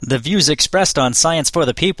The views expressed on Science for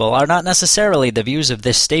the People are not necessarily the views of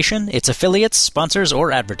this station, its affiliates, sponsors,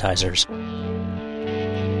 or advertisers.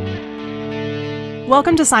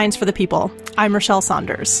 Welcome to Science for the People. I'm Rochelle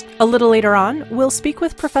Saunders. A little later on, we'll speak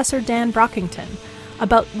with Professor Dan Brockington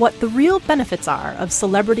about what the real benefits are of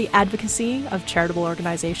celebrity advocacy of charitable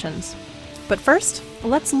organizations. But first,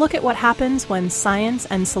 let's look at what happens when science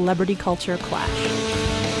and celebrity culture clash.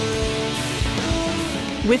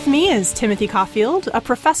 With me is Timothy Caulfield, a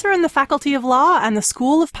professor in the Faculty of Law and the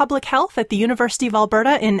School of Public Health at the University of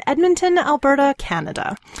Alberta in Edmonton, Alberta,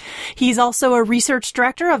 Canada. He's also a research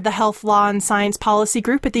director of the Health, Law and Science Policy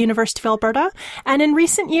Group at the University of Alberta, and in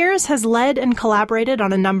recent years has led and collaborated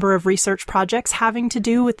on a number of research projects having to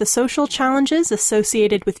do with the social challenges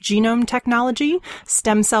associated with genome technology,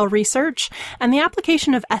 stem cell research, and the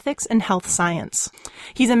application of ethics in health science.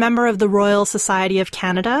 He's a member of the Royal Society of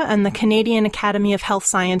Canada and the Canadian Academy of Health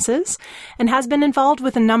Sciences, and has been involved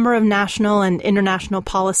with a number of national and international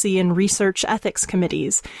policy and research ethics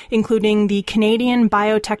committees, including the Canadian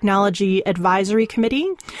Biotechnology Advisory Committee,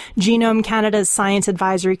 Genome Canada's Science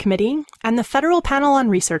Advisory Committee, and the Federal Panel on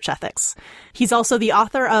Research Ethics. He's also the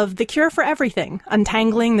author of The Cure for Everything,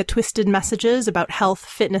 Untangling the Twisted Messages About Health,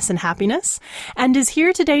 Fitness, and Happiness, and is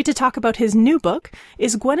here today to talk about his new book,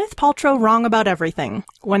 Is Gwyneth Paltrow Wrong About Everything?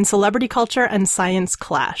 When Celebrity Culture and Science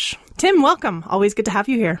Clash. Tim, welcome. Always good to have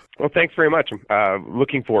you here. Well, thanks very much. I'm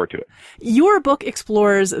looking forward to it. Your book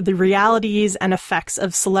explores the realities and effects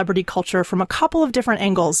of celebrity culture from a couple of different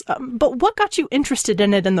angles. But what got you interested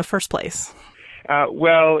in it in the first place?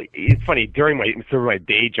 Well, it's funny. During my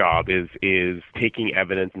day job is taking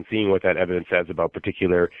evidence and seeing what that evidence says about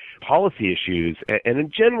particular policy issues. And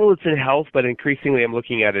in general, it's in health, but increasingly I'm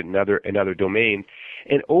looking at it in other domains.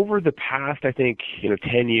 And over the past, I think,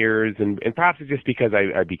 10 years, and perhaps it's just because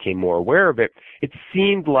I became more aware of it, it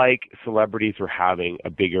seemed like celebrities were having a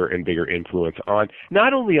bigger and bigger influence on,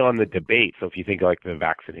 not only on the debate, so if you think like the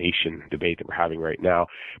vaccination debate that we're having right now,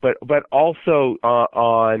 but also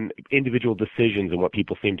on individual decisions and what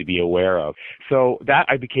people seem to be aware of. So that,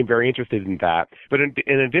 I became very interested in that. But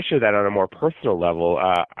in addition to that, on a more personal level,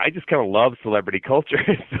 I just kind of love celebrity culture.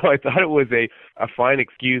 So I thought it was a fine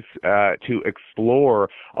excuse to explore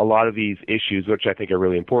a lot of these issues, which I think are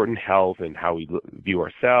really important, health and how we view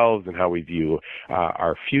ourselves and how we view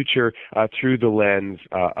our future through the lens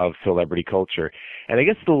of celebrity culture. And I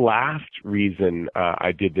guess the last reason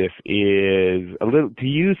I did this is to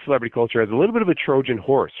use celebrity culture as a little bit of a Trojan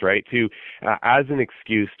horse, right? As an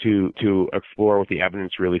excuse to explore what the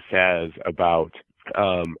evidence really says about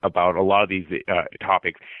a lot of these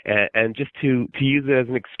topics, and just to use it as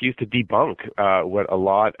an excuse to debunk what a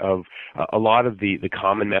lot of the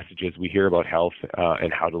common messages we hear about health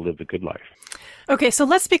and how to live the good life. Okay, so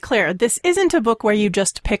let's be clear. This isn't a book where you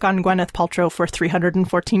just pick on Gwyneth Paltrow for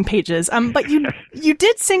 314 pages, but you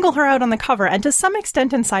did single her out on the cover, and to some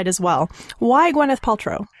extent inside as well. Why Gwyneth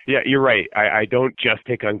Paltrow? Yeah, you're right. I don't just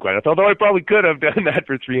pick on Gwyneth, although I probably could have done that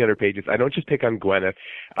for 300 pages. I don't just pick on Gwyneth,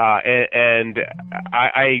 and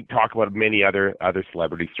I talk about many other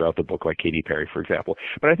celebrities throughout the book, like Katy Perry, for example.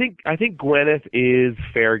 But I think Gwyneth is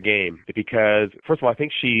fair game because, first of all, I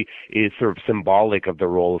think she is sort of symbolic of the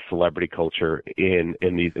role of celebrity culture in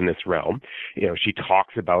this realm. She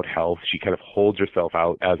talks about health. She kind of holds herself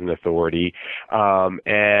out as an authority,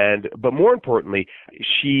 but more importantly,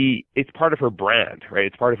 it's part of her brand, right?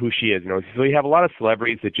 It's part of who she is. So you have a lot of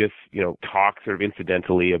celebrities that just talk sort of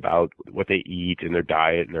incidentally about what they eat and their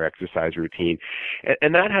diet and their exercise routine,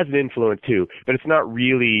 and that has an influence too. But it's not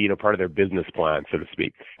really part of their business plan, so to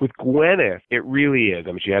speak. With Gwyneth, it really is.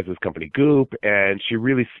 I mean, she has this company Goop, and she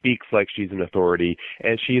really speaks like she's an authority,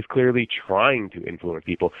 and she is clearly trying to influence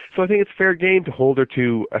people. So I think it's fair game to hold her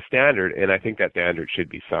to a standard, and I think that standard should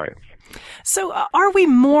be science. So are we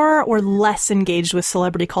more or less engaged with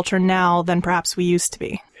celebrity culture now than perhaps we used to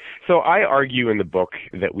be? So I argue in the book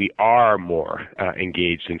that we are more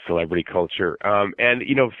engaged in celebrity culture. And,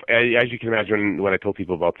 as you can imagine, when I told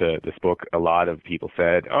people about this book, a lot of people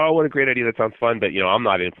said, oh, what a great idea. That sounds fun. But, I'm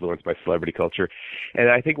not influenced by celebrity culture.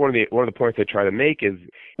 And I think one of the points I try to make is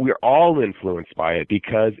we're all influenced by it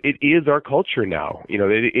because it is our culture now.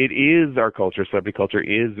 It is our culture. Celebrity culture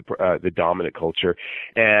is the dominant culture.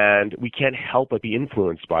 And we can't help but be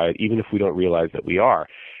influenced by it, even if we don't realize that we are.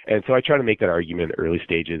 And so I try to make that argument in the early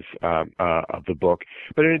stages of the book.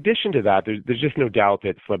 But in addition to that, there's just no doubt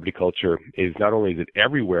that celebrity culture is not only is it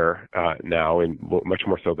everywhere now, and much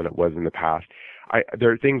more so than it was in the past,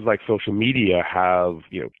 there are things like social media have,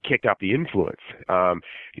 kicked up the influence.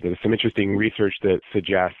 There's some interesting research that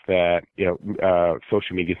suggests that,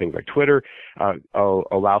 social media, things like Twitter,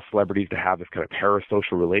 allow celebrities to have this kind of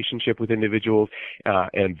parasocial relationship with individuals,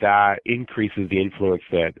 and that increases the influence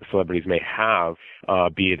that celebrities may have,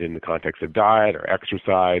 be it in the context of diet or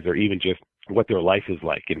exercise or even just what their life is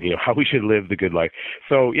like and, how we should live the good life.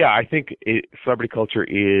 So, yeah, I think celebrity culture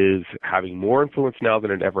is having more influence now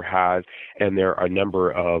than it ever has, and there are a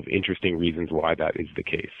number of interesting reasons why that is the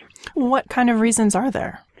case. What kind of reasons are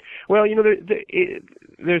there? Well,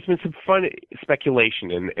 there's been some fun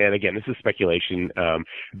speculation, and again, this is speculation,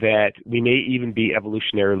 that we may even be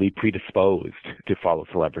evolutionarily predisposed to follow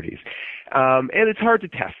celebrities. And it's hard to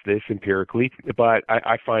test this empirically, but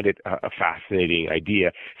I find it a fascinating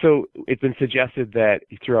idea. So it's been suggested that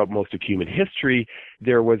throughout most of human history,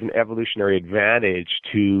 there was an evolutionary advantage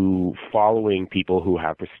to following people who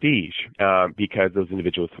have prestige, because those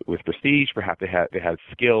individuals with prestige, perhaps they had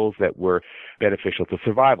skills that were beneficial to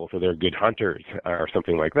survival. So they're good hunters or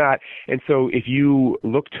something like that. And so if you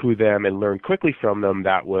look to them and learn quickly from them,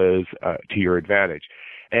 that was to your advantage.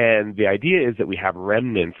 And the idea is that we have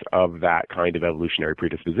remnants of that kind of evolutionary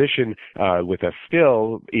predisposition with us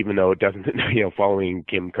still, even though it doesn't, following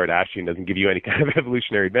Kim Kardashian doesn't give you any kind of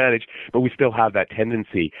evolutionary advantage, but we still have that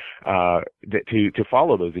tendency to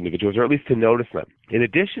follow those individuals, or at least to notice them. In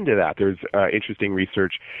addition to that, there's interesting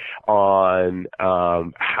research on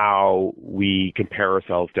how we compare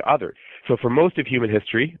ourselves to others. So for most of human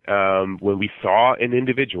history, when we saw an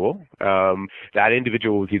individual, that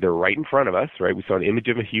individual was either right in front of us, right? We saw an image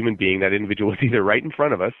of a human being. That individual was either right in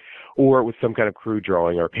front of us, or it was some kind of crude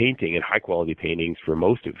drawing or painting. And high-quality paintings for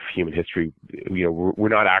most of human history, were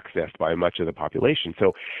not accessed by much of the population.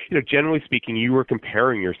 So, generally speaking, you were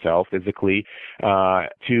comparing yourself physically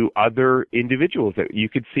to other individuals that you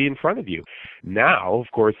could see in front of you. Now,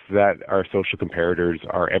 of course, that our social comparators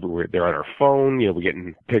are everywhere. They're on our phone. We're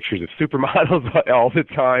getting pictures of supermodels all the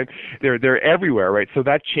time. They're everywhere, right? So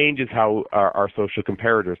that changes how our social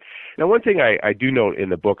comparators. Now, one thing I do note in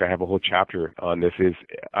the book, I have a whole chapter on this, is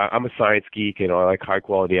I'm a science geek and I like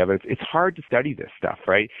high-quality evidence. It's hard to study this stuff,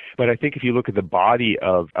 right? But I think if you look at the body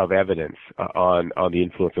of evidence on the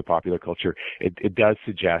influence of popular culture, it does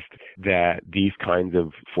suggest that these kinds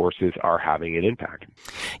of forces are having an impact.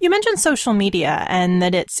 You mentioned social media and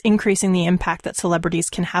that it's increasing the impact that celebrities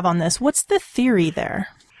can have on this. What's the theory there?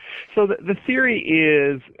 So the theory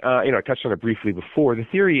is, I touched on it briefly before. The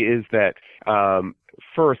theory is that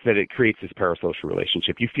first, that it creates this parasocial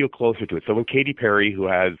relationship. You feel closer to it. So when Katy Perry, who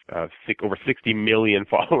has over 60 million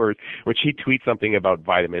followers, when she tweets something about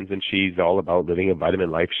vitamins, and she's all about living a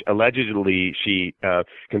vitamin life, allegedly she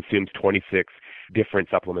consumes 26 different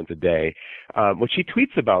supplements a day. When she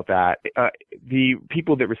tweets about that, the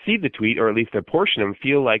people that receive the tweet, or at least a portion of them,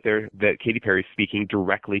 feel like that Katy Perry is speaking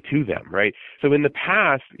directly to them, right? So in the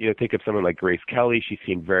past, think of someone like Grace Kelly. She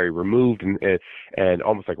seemed very removed and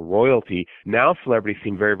almost like royalty. Now celebrities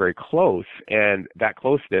seem very, very close, and that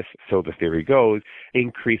closeness, so the theory goes,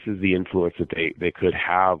 increases the influence that they could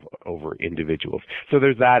have over individuals. So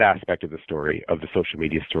there's that aspect of the story, of the social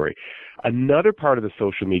media story. Another part of the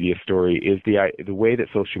social media story is the way that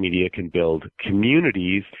social media can build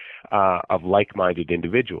communities of like-minded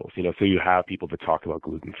individuals. So you have people that talk about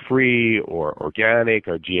gluten-free or organic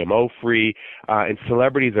or GMO-free, and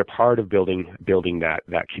celebrities are part of building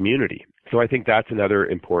that community. So I think that's another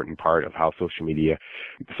important part of how social media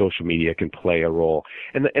can play a role.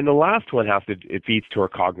 And the last one it feeds to our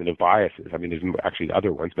cognitive biases. I mean, there's actually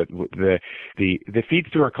other ones, but the feeds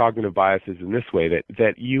to our cognitive biases in this way,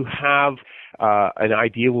 that you have an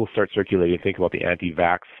idea will start circulating. Think about the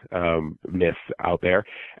anti-vax myths out there,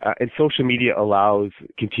 and social media allows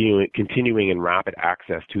continuing and rapid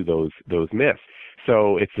access to those myths.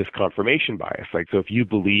 So it's this confirmation bias. So if you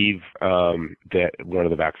believe that one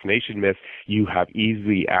of the vaccination myths, you have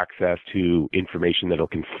easy access to information that'll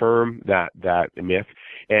confirm that myth,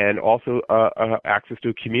 and also access to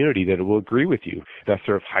a community that will agree with you. That's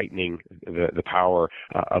sort of heightening the power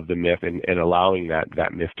of the myth and allowing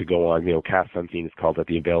that myth to go on. Cass Sunstein has called it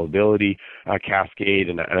the availability cascade,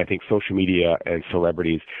 and I think social media and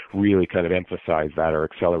celebrities really kind of emphasize that or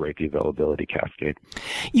accelerate the availability cascade.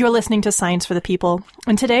 You're listening to Science for the People.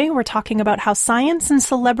 And today we're talking about how science and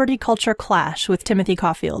celebrity culture clash with Timothy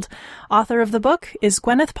Caulfield. Author of the book is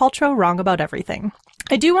Gwyneth Paltrow, Wrong About Everything.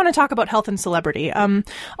 I do want to talk about health and celebrity. A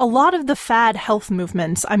lot of the fad health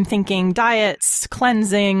movements, I'm thinking diets,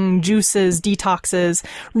 cleansing, juices, detoxes,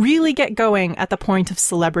 really get going at the point of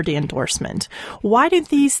celebrity endorsement. Why do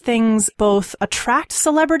these things both attract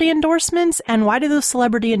celebrity endorsements, and why do those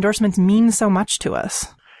celebrity endorsements mean so much to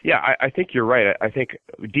us? Yeah, I think you're right. I think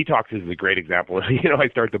detoxes is a great example. I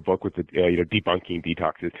start the book with the debunking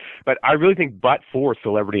detoxes, but I really think, but for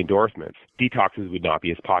celebrity endorsements, detoxes would not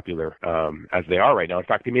be as popular as they are right now. In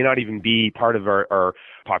fact, they may not even be part of our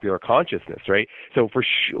popular consciousness, right? So for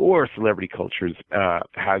sure, celebrity cultures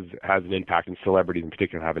has an impact, and celebrities in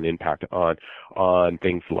particular have an impact on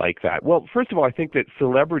things like that. Well, first of all, I think that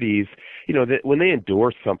celebrities, that when they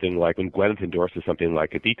endorse something like, when Gwyneth endorses something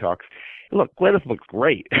like a detox, look, Gwyneth looks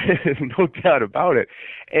great, no doubt about it.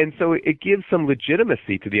 And so it gives some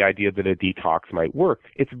legitimacy to the idea that a detox might work.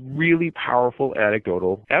 It's really powerful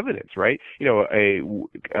anecdotal evidence, right?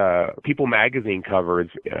 People magazine covers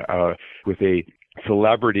with a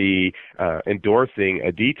celebrity endorsing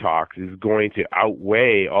a detox is going to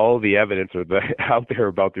outweigh all the evidence out there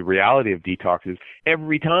about the reality of detoxes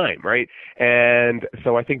every time, right? And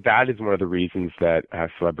so I think that is one of the reasons that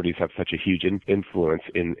celebrities have such a huge influence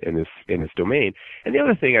in this domain. And the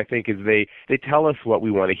other thing I think is they tell us what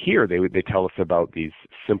we want to hear. They tell us about these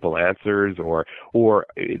simple answers, or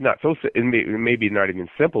not so, maybe not even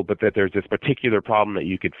simple, but that there's this particular problem that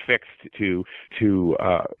you could fix to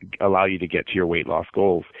allow you to get to your weight loss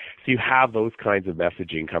goals. So you have those kinds of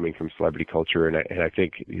messaging coming from celebrity culture, and I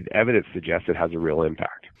think evidence suggests it has a real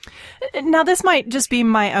impact. Now, this might just be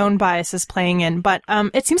my own biases playing in, but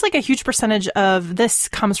it seems like a huge percentage of this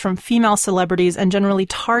comes from female celebrities and generally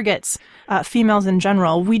targets females in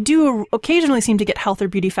general. We do occasionally seem to get health or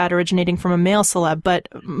beauty fad originating from a male celeb, but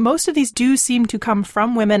most of these do seem to come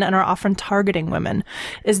from women and are often targeting women.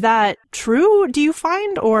 Is that true, do you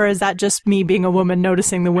find, or is that just me being a woman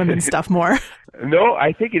noticing the women stuff more? No,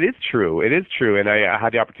 I think it is true. It is true. And I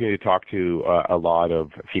had the opportunity to talk to a lot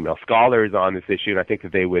of female scholars on this issue, and I think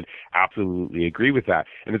that they would absolutely agree with that.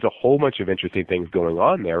 And there's a whole bunch of interesting things going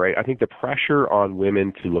on there, right? I think the pressure on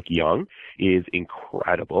women to look young is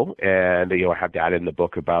incredible. And, I have data in the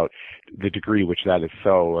book about the degree which that is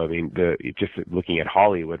so. I mean, just looking at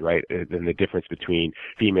Hollywood, right, and the difference between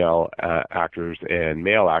female actors and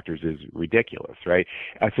male actors is ridiculous, right?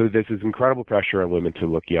 So there's this incredible pressure on women to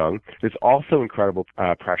look young. There's also incredible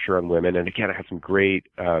pressure on women, and again, I had some great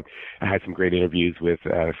interviews with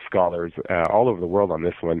scholars all over the world on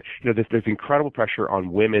this one. There's incredible pressure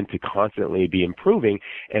on women to constantly be improving,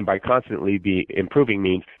 and by constantly be improving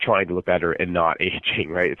means trying to look better and not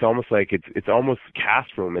aging, right? It's almost like it's almost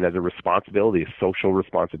cast from women as a responsibility, a social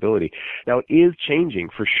responsibility. Now, it is changing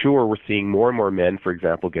for sure. We're seeing more and more men, for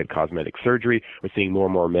example, get cosmetic surgery. We're seeing more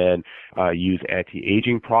and more men use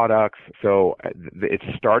anti-aging products. So it's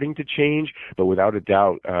starting to change, but without a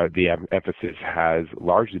doubt, the emphasis has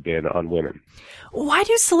largely been on women. Why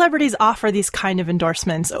do celebrities offer these kind of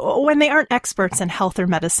endorsements when they aren't experts in health or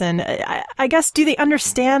medicine? I guess, do they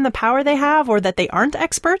understand the power they have, or that they aren't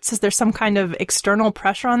experts? Is there some kind of external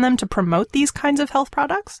pressure on them to promote these kinds of health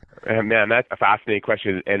products? Man, that's a fascinating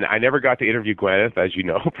question. And I never got to interview Gwyneth, as you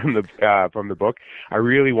know, from the book. I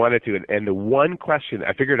really wanted to. And the one question,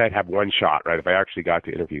 I figured I'd have one shot, right? If I actually got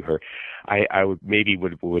to interview her, I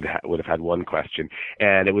would have had one question.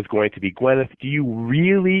 And it was going to be, Gwyneth, do you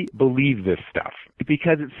really believe this stuff?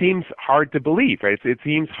 Because it seems hard to believe, right? It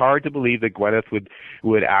seems hard to believe that Gwyneth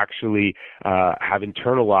would actually have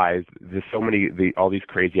internalized all these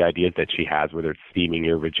crazy ideas that she has, whether it's steaming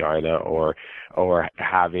your vagina or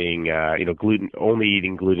having only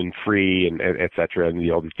eating gluten free and et cetera,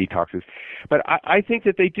 and all these detoxes. But I think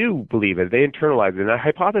that they do believe it. They internalize it. And I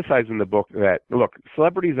hypothesize in the book that, look,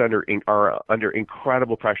 celebrities are under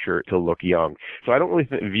incredible pressure to look young. So I don't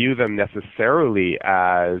really view them necessarily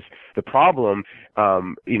as the problem.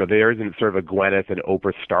 There isn't sort of a Gwyneth and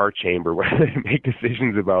Oprah star chamber where they make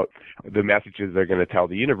decisions about the messages they're going to tell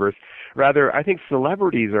the universe. Rather, I think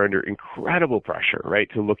celebrities are under incredible pressure, right,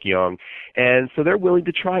 to look young. And so they're willing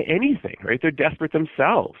to try anything, right? They're desperate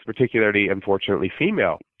themselves, particularly, unfortunately,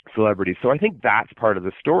 female celebrities. So I think that's part of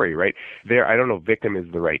the story, right? I don't know if victim is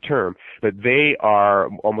the right term, but they are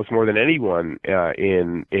almost more than anyone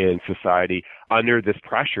in society under this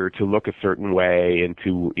pressure to look a certain way and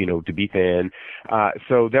to be thin.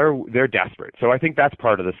 So they're desperate. So I think that's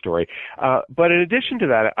part of the story. But in addition to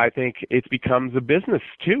that, I think it becomes a business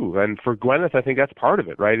too. And for Gwyneth, I think that's part of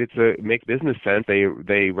it, right? It makes business sense.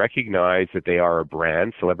 They recognize that they are a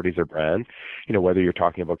brand. Celebrities are brands. Whether you're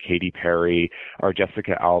talking about Katy Perry or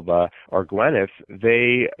Jessica Alba or Gwyneth,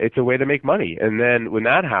 it's a way to make money. And then when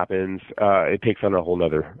that happens, it takes on a whole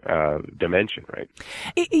other dimension, right?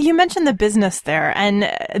 You mentioned the business there, and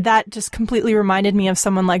that just completely reminded me of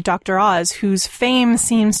someone like Dr. Oz, whose fame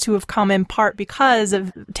seems to have come in part because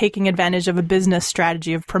of taking advantage of a business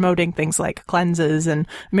strategy of promoting things like cleanses and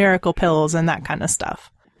miracle pills and that kind of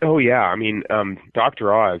stuff. Oh, yeah. I mean,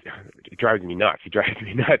 Dr. Oz drives me nuts. He drives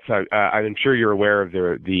me nuts. I'm sure you're aware of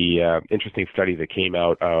the interesting study that came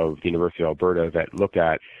out of the University of Alberta that looked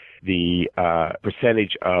at the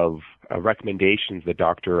percentage of recommendations that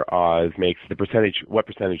Dr. Oz makes, what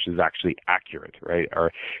percentage is actually accurate, right?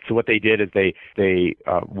 So what they did is they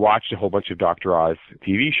watched a whole bunch of Dr. Oz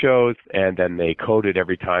TV shows, and then they coded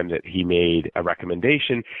every time that he made a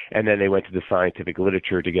recommendation, and then they went to the scientific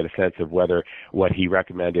literature to get a sense of whether what he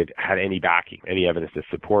recommended had any backing, any evidence to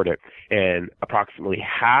support it. And approximately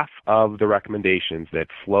half of the recommendations that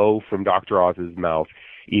flow from Dr. Oz's mouth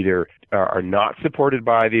either are not supported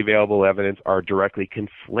by the available evidence or directly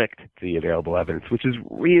conflict the available evidence, which is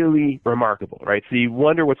really remarkable, right? So you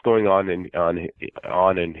wonder what's going on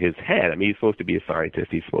in his head. I mean, he's supposed to be a scientist.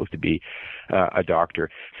 He's supposed to be a doctor.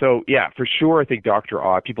 So, yeah, for sure, I think Dr.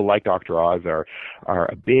 Oz, people like Dr. Oz are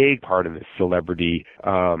a big part of this celebrity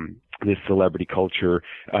culture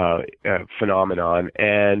phenomenon,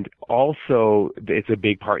 and also it's a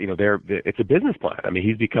big part. It's a business plan. I mean,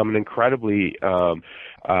 he's become an incredibly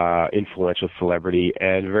influential celebrity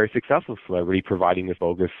and a very successful celebrity, providing this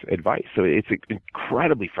bogus advice. So it's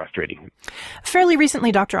incredibly frustrating. Fairly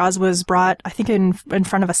recently, Dr. Oz was brought, I think, in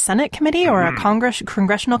front of a Senate committee or a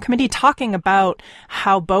congressional committee, talking about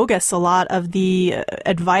how bogus a lot of the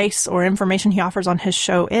advice or information he offers on his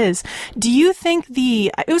show is. Do you think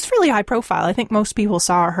it was fairly high profile? I think most people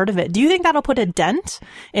saw or heard of it. Do you think that'll put a dent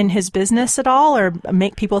in his business at all, or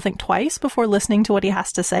make people think twice before listening to what he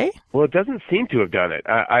has to say? Well, it doesn't seem to have done it.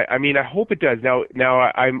 I mean, I hope it does. Now,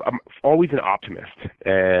 I'm always an optimist,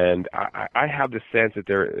 and I have the sense that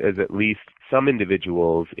there is at least some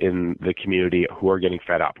individuals in the community who are getting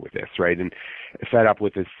fed up with this, right, and fed up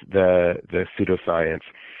with the pseudoscience.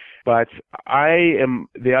 But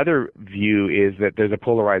the other view is that there's a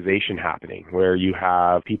polarization happening where you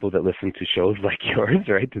have people that listen to shows like yours,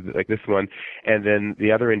 right, like this one, and then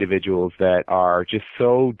the other individuals that are just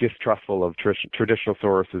so distrustful of traditional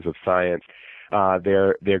sources of science.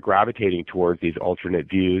 They're gravitating towards these alternate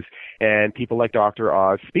views, and people like Dr.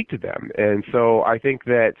 Oz speak to them. And so I think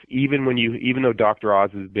that even though Dr.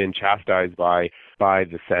 Oz has been chastised by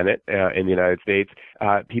the Senate in the United States,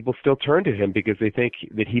 people still turn to him because they think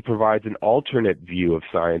that he provides an alternate view of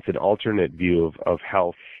science, an alternate view of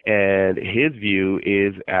health. And his view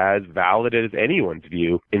is as valid as anyone's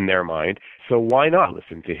view in their mind. So why not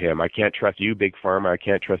listen to him? I can't trust you, Big Pharma. I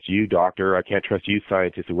can't trust you, doctor. I can't trust you,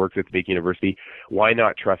 scientist who works at the big university. Why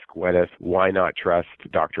not trust Gwyneth? Why not trust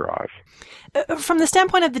Dr. Oz? From the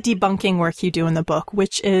standpoint of the debunking work you do in the book,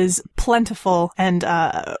 which is plentiful and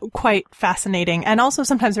quite fascinating and also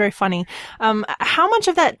sometimes very funny, how much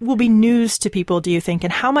of that will be news to people, do you think?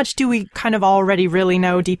 And how much do we kind of already really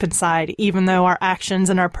know deep inside, even though our actions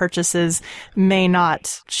and our purchases may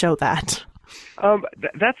not show that?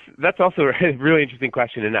 That's also a really interesting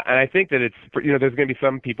question, and I think that it's there's going to be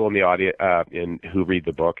some people in the audience who read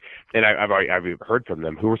the book, and I've heard from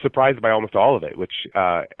them who were surprised by almost all of it, which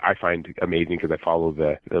I find amazing because I follow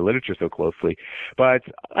the literature so closely. But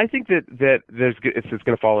I think that it's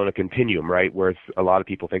going to fall on a continuum, right? Where a lot of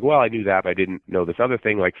people think, well, I knew that, but I didn't know this other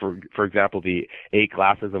thing. Like for example, the 8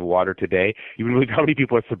 glasses of water today. You wouldn't believe how many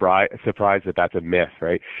people are surprised that that's a myth,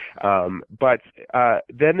 right? But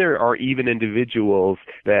then there are even individuals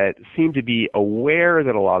that seem to be aware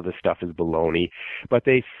that a lot of this stuff is baloney, but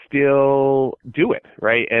they still do it,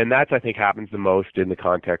 right? And that's, I think, happens the most in the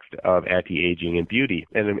context of anti-aging and beauty.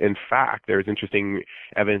 And in fact, there's interesting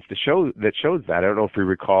evidence that shows that. I don't know if you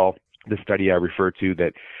recall the study I referred to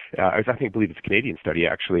that I believe it's a Canadian study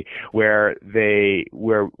actually, where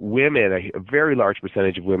women, a very large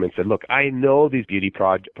percentage of women said, look, I know these beauty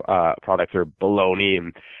products are baloney,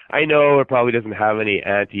 and I know it probably doesn't have any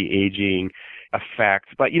anti-aging effects,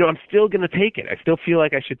 but I'm still going to take it. I still feel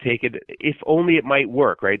like I should take it if only it might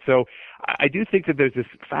work, right? So I do think that there's this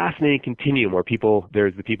fascinating continuum where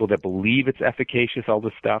there's the people that believe it's efficacious, all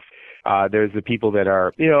this stuff. There's the people that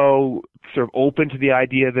are, sort of open to the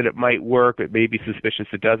idea that it might work, but maybe suspicious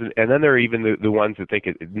it doesn't. And then there are even the ones that think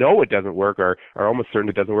it doesn't work or are almost certain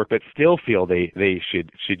it doesn't work, but still feel they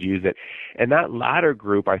should use it. And that latter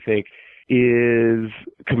group, I think, is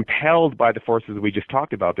compelled by the forces that we just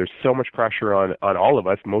talked about. There's so much pressure on all of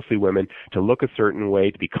us, mostly women, to look a certain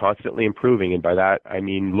way, to be constantly improving, and by that I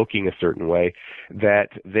mean looking a certain way, that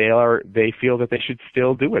they feel that they should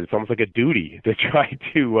still do it. It's almost like a duty to try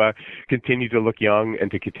to continue to look young and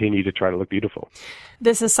to continue to try to look beautiful.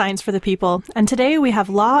 This is Science for the People, and today we have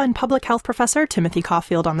law and public health professor Timothy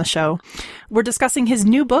Caulfield on the show. We're discussing his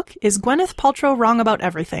new book, Is Gwyneth Paltrow Wrong About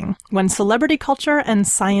Everything? When Celebrity Culture and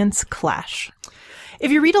Science Clash.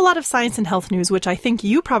 If you read a lot of science and health news, which I think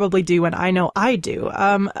you probably do and I know I do,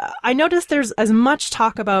 I notice there's as much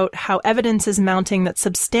talk about how evidence is mounting that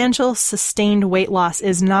substantial sustained weight loss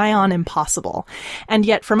is nigh on impossible. And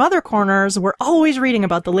yet from other corners, we're always reading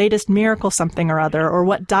about the latest miracle something or other, or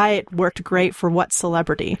what diet worked great for what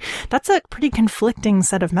celebrity. That's a pretty conflicting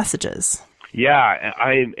set of messages. Yeah,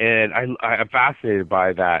 I'm fascinated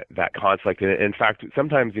by that conflict. In fact,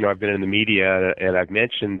 sometimes, I've been in the media and I've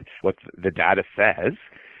mentioned what the data says.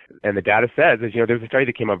 And the data says is, there's a study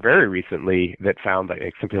that came out very recently that found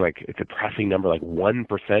something like a depressing number, like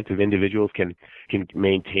 1% of individuals can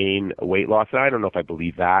maintain weight loss. And I don't know if I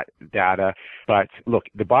believe that data, but look,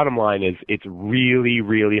 the bottom line is it's really,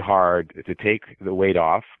 really hard to take the weight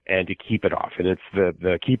off and to keep it off. And it's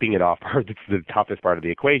the keeping it off part that's the toughest part of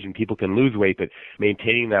the equation. People can lose weight, but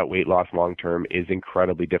maintaining that weight loss long term is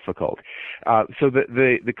incredibly difficult. So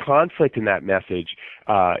the conflict in that message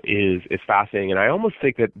is fascinating, and I almost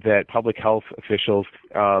think that public health officials,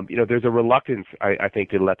 there's a reluctance, I think,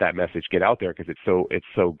 to let that message get out there because it's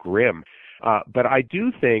so grim. But I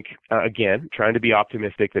do think, again, trying to be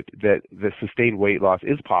optimistic that the sustained weight loss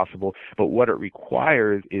is possible, but what it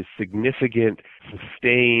requires is significant,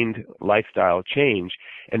 sustained lifestyle change.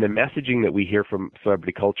 And the messaging that we hear from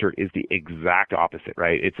celebrity culture is the exact opposite,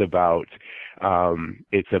 right? It's about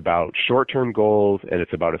short-term goals and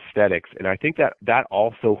it's about aesthetics. And I think that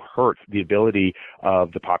also hurts the ability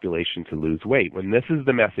of the population to lose weight. When this is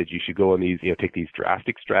the message, you should go on these, take these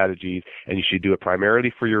drastic strategies, and you should do it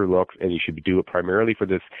primarily for your looks, and you should do it primarily for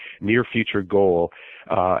this near future goal.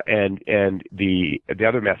 And the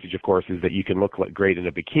other message, of course, is that you can look great in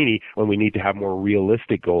a bikini when we need to have more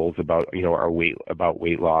realistic goals about, our weight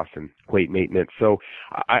loss and weight maintenance. So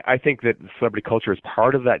I think that celebrity culture is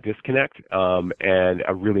part of that disconnect, and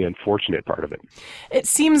a really unfortunate part of it. It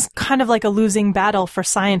seems kind of like a losing battle for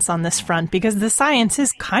science on this front because the science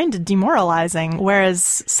is kind of demoralizing,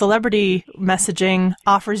 whereas celebrity messaging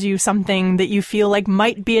offers you something that you feel like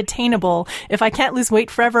might be attainable. If I can't lose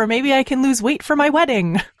weight forever, maybe I can lose weight for my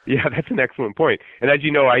wedding. Yeah, that's an excellent point. And as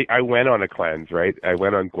you know, I went on a cleanse, right? I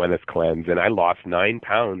went on Gwyneth's cleanse, and I lost 9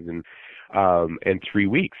 pounds in 3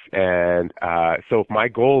 weeks. And so if my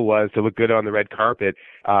goal was to look good on the red carpet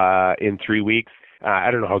in 3 weeks,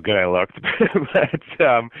 I don't know how good I looked, but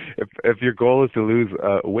if your goal is to lose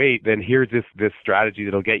weight, then here's this strategy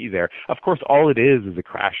that'll get you there. Of course, all it is a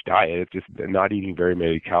crash diet. It's just not eating very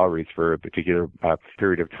many calories for a particular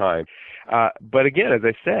period of time. But again, as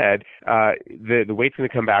I said, the weight's going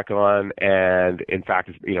to come back on, and in fact,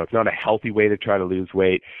 it's not a healthy way to try to lose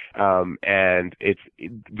weight. And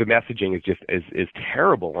the messaging is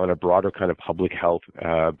terrible on a broader kind of public health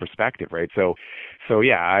perspective, right? So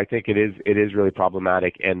yeah, I think it is really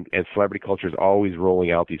problematic, and celebrity culture is always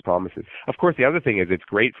rolling out these promises. Of course, the other thing is it's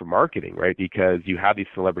great for marketing, right? Because you have these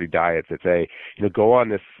celebrity diets that say, go on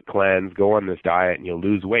this cleanse, go on this diet, and you'll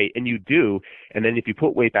lose weight, and you do. And then if you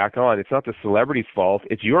put weight back on, it's not the celebrity's fault,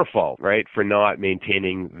 it's your fault, right, for not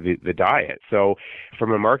maintaining the diet. So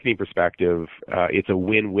from a marketing perspective, it's a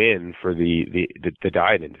win-win for the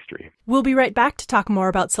diet industry. We'll be right back to talk more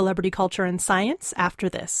about celebrity culture and science after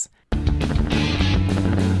this.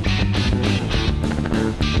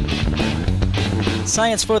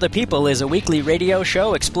 Science for the People is a weekly radio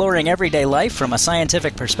show exploring everyday life from a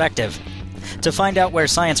scientific perspective. To find out where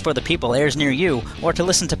Science for the People airs near you, or to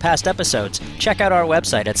listen to past episodes, check out our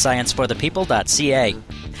website at scienceforthepeople.ca.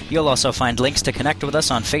 You'll also find links to connect with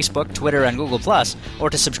us on Facebook, Twitter, and Google+, or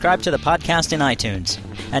to subscribe to the podcast in iTunes.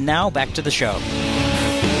 And now, back to the show.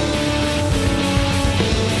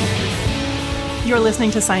 You're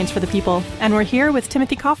listening to Science for the People, and we're here with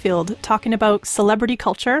Timothy Caulfield talking about celebrity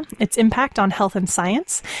culture, its impact on health and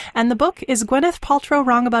science, and the book is Gwyneth Paltrow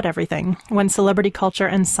Wrong About Everything, When Celebrity Culture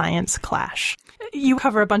and Science Clash. You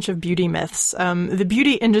cover a bunch of beauty myths. The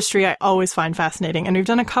beauty industry I always find fascinating, and we've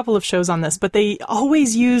done a couple of shows on this, but they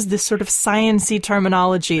always use this sort of science-y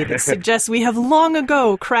terminology that suggests we have long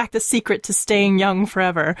ago cracked the secret to staying young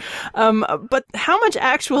forever. But how much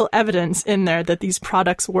actual evidence in there that these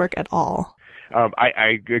products work at all?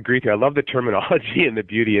 I agree with you. I love the terminology in the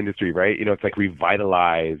beauty industry, right? It's like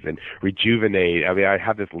revitalize and rejuvenate. I mean, I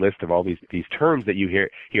have this list of all these terms that you hear,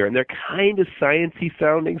 and they're kind of sciencey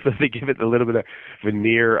sounding, so they give it a little bit of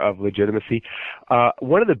veneer of legitimacy.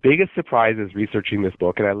 One of the biggest surprises researching this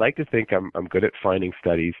book, and I like to think I'm good at finding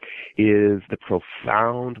studies, is the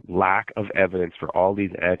profound lack of evidence for all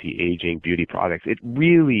these anti-aging beauty products. It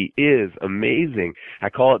really is amazing. I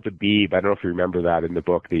call it the BEEB. I don't know if you remember that in the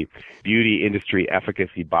book, the beauty industry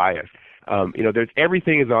efficacy bias. There's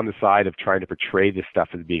everything is on the side of trying to portray this stuff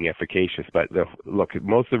as being efficacious. But look,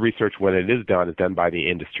 most of the research, when it is done by the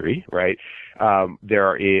industry, right?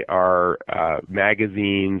 There are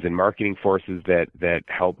magazines and marketing forces that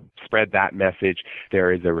help spread that message.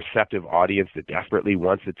 There is a receptive audience that desperately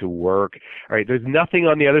wants it to work. Right? There's nothing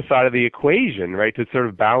on the other side of the equation, right, to sort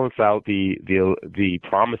of balance out the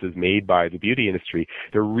promises made by the beauty industry.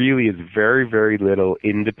 There really is very, very little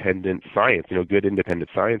independent science, good independent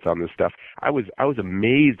science on this stuff. I was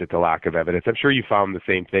amazed at the lack of evidence. I'm sure you found the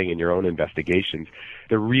same thing in your own investigations.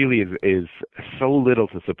 There really is so little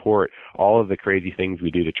to support all of the crazy things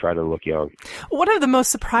we do to try to look young. One of the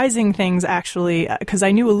most surprising things, actually, because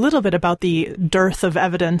I knew a little bit about the dearth of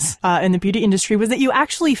evidence in the beauty industry, was that you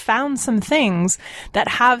actually found some things that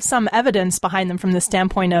have some evidence behind them from the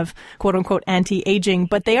standpoint of quote-unquote anti-aging,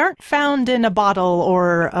 but they aren't found in a bottle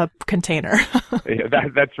or a container. Yeah,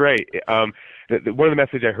 that's right. One of the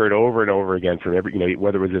messages I heard over and over again from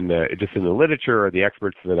whether it was just in the literature or the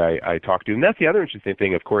experts that I talked to, and that's the other interesting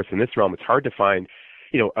thing, of course, in this realm. It's hard to find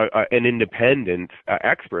an independent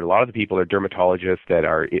expert. A lot of the people are dermatologists that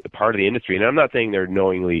are part of the industry, and I'm not saying they're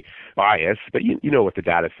knowingly biased, but you know what the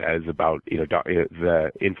data says about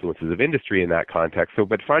the influences of industry in that context. So,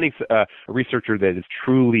 but finding a researcher that is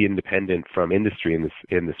truly independent from industry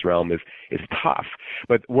in this realm is tough.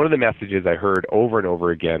 But one of the messages I heard over and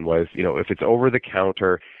over again was, if it's over the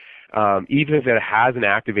counter, even if it has an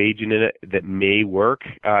active agent in it that may work,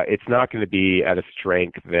 it's not going to be at a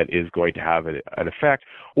strength that is going to have an effect,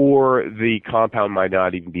 or the compound might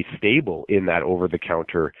not even be stable in that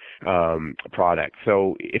over-the-counter product.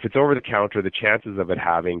 So if it's over-the-counter, the chances of it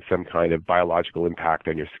having some kind of biological impact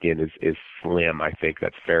on your skin is slim. I think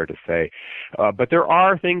that's fair to say. But there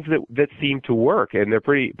are things that seem to work, and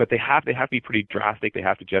but they have to be pretty drastic. They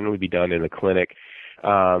have to generally be done in a clinic.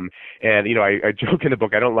 I joke in the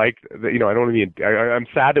book, I don't like, I'm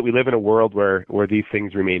sad that we live in a world where these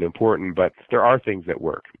things remain important, but there are things that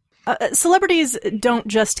work. Celebrities don't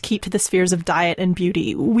just keep to the spheres of diet and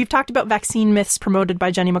beauty. We've talked about vaccine myths promoted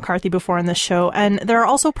by Jenny McCarthy before on this show, and there are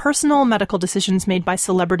also personal medical decisions made by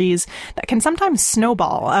celebrities that can sometimes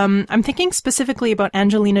snowball. I'm thinking specifically about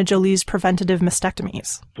Angelina Jolie's preventative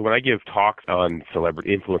mastectomies. So when I give talks on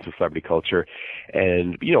influence of celebrity culture,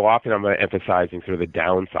 and often I'm emphasizing sort of the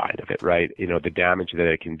downside of it, right? The damage that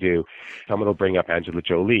it can do. Someone will bring up Angela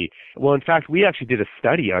Jolie. Well, in fact, we actually did a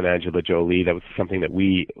study on Angela Jolie. That was something that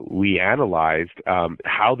we analyzed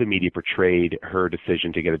how the media portrayed her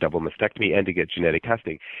decision to get a double mastectomy and to get genetic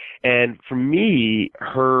testing. And for me,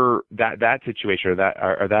 that situation or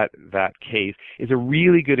that case is a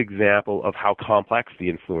really good example of how complex the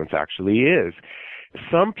influence actually is.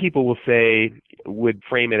 Some people would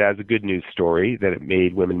frame it as a good news story, that it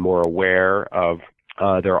made women more aware of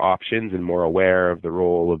their options and more aware of the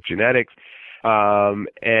role of genetics,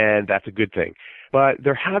 and that's a good thing. But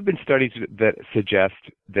there have been studies that suggest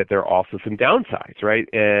that there are also some downsides, right?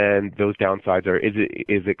 And those downsides are, is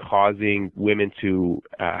it causing women to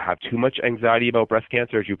have too much anxiety about breast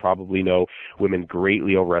cancer? As you probably know, women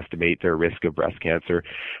greatly overestimate their risk of breast cancer.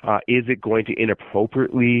 Is it going to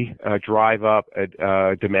inappropriately drive up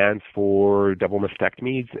demands for double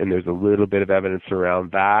mastectomies? And there's a little bit of evidence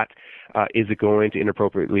around that. Is it going to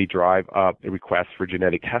inappropriately drive up requests for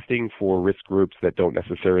genetic testing for risk groups that don't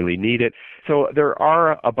necessarily need it? So there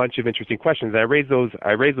are a bunch of interesting questions. I raise those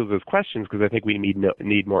as questions because I think we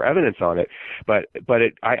need more evidence on it. But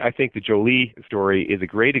I think the Jolie story is a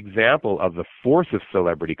great example of the force of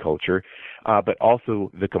celebrity culture, but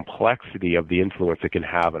also the complexity of the influence it can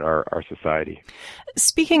have in our society.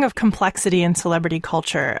 Speaking of complexity in celebrity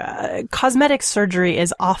culture, cosmetic surgery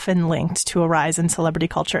is often linked to a rise in celebrity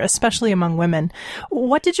culture, especially among women.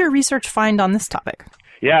 What did your research find on this topic?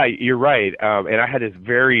 Yeah, you're right. And I had this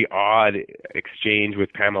very odd exchange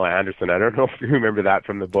with Pamela Anderson. I don't know if you remember that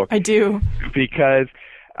from the book. I do. Because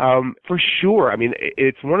for sure, I mean,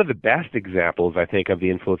 it's one of the best examples, I think, of the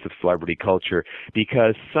influence of celebrity culture,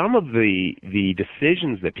 because some of the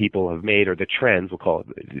decisions that people have made, or the trends, we'll call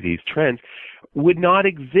it these trends, would not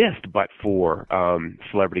exist but for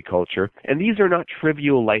celebrity culture. And these are not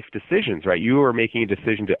trivial life decisions, right? You are making a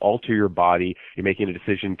decision to alter your body. You're making a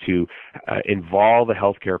decision to involve a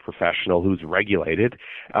healthcare professional who's regulated.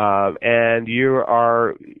 And you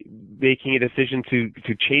are making a decision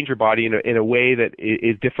to change your body in a way that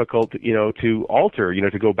is difficult, to alter,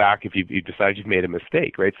 to go back if you decide you've made a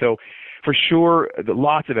mistake, right? So for sure,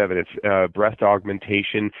 lots of evidence, breast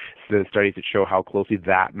augmentation, the studies that show how closely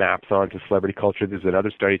that maps onto celebrity culture. There's been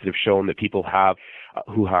other studies that have shown that people have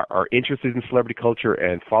who are interested in celebrity culture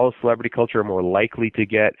and follow celebrity culture are more likely to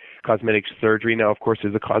get cosmetic surgery. Now, of course,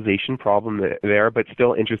 there's a causation problem there, but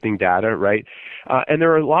still interesting data, right? And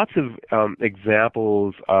there are lots of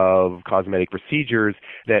examples of cosmetic procedures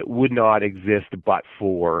that would not exist but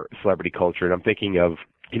for celebrity culture. And I'm thinking of,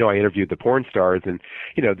 I interviewed the porn stars and,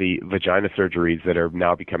 the vagina surgeries that are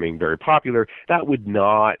now becoming very popular, that would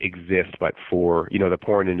not exist but for, the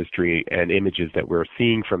porn industry and images that we're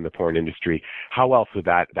seeing from the porn industry. How else would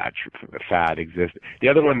that fad exist? The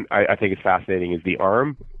other one I think is fascinating is the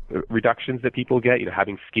arm reductions that people get,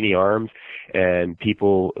 having skinny arms, and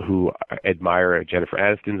people who admire Jennifer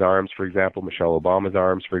Aniston's arms, for example, Michelle Obama's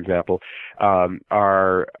arms, for example,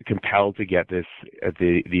 are compelled to get this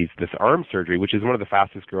arm surgery, which is one of the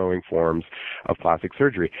fastest growing forms of plastic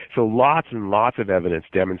surgery. So lots and lots of evidence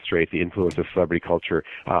demonstrates the influence of celebrity culture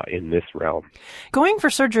in this realm. Going for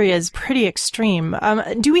surgery is pretty extreme.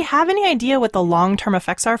 Do we have any idea what the long-term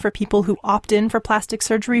effects are for people who opt in for plastic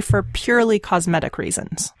surgery for purely cosmetic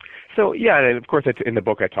reasons? So, yeah, and of course, in the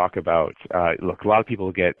book I talk about, look, a lot of people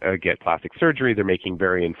get plastic surgery. They're making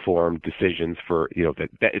very informed decisions for,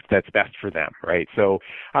 that's best for them, right? So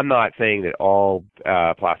I'm not saying that all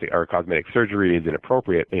plastic or cosmetic surgery is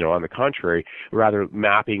inappropriate, on the contrary, rather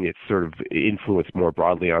mapping its sort of influence more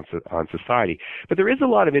broadly on society. But there is a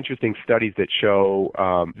lot of interesting studies that show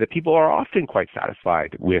that people are often quite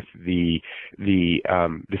satisfied with the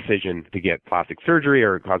decision to get plastic surgery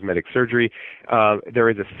or cosmetic surgery. There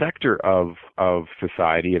is a sector of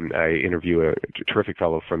society, and I interview a terrific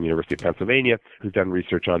fellow from the University of Pennsylvania who's done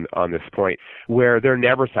research on this point, where they're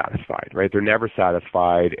never satisfied, right? They're never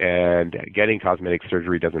satisfied, and getting cosmetic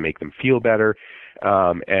surgery doesn't make them feel better.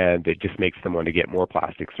 And it just makes them want to get more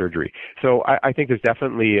plastic surgery. So I think there's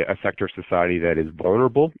definitely a sector of society that is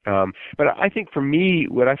vulnerable. But I think for me,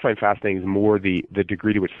 what I find fascinating is more the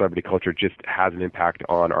degree to which celebrity culture just has an impact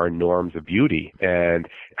on our norms of beauty, and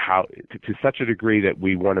how to such a degree that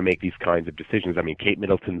we want to make these kinds of decisions. I mean, Kate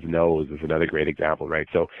Middleton's nose is another great example, right?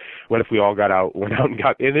 So what if we all went out and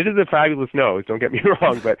got, and it is a fabulous nose, don't get me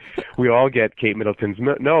wrong, but we all get Kate Middleton's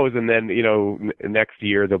nose, and then, next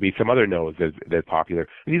year there'll be some other nose that's popular.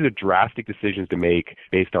 These are drastic decisions to make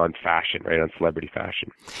based on fashion, right, on celebrity fashion.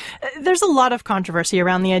 There's a lot of controversy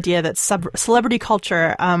around the idea that celebrity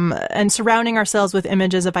culture and surrounding ourselves with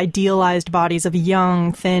images of idealized bodies of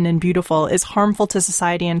young, thin, and beautiful is harmful to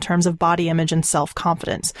society in terms of body image and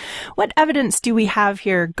self-confidence. What evidence do we have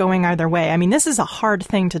here going either way? I mean, this is a hard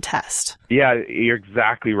thing to test. Yeah, you're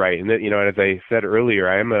exactly right. And, as I said earlier,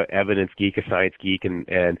 I am an evidence geek, a science geek,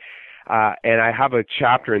 and I have a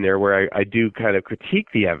chapter in there where I do kind of critique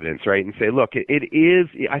the evidence, right, and say, look,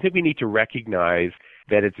 I think we need to recognize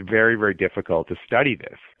that it's very, very difficult to study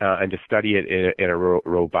this and to study it in a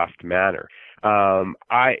robust manner.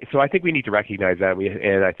 So I think we need to recognize that,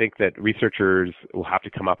 and I think that researchers will have to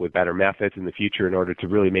come up with better methods in the future in order to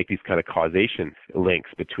really make these kind of causation links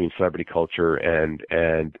between celebrity culture and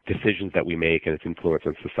decisions that we make and its influence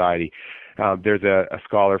on society. There's a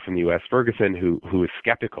scholar from the U.S., Ferguson, who is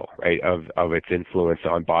skeptical, right, of its influence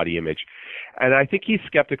on body image. And I think he's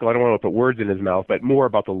skeptical, I don't want to put words in his mouth, but more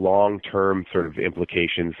about the long-term sort of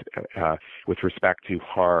implications with respect to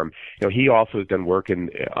harm. He also has done work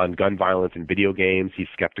on gun violence in video games. He's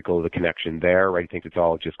skeptical of the connection there, right? He thinks it's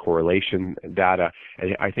all just correlation data.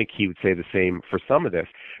 And I think he would say the same for some of this.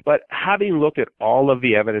 But having looked at all of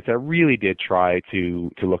the evidence, I really did try to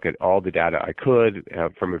look at all the data I could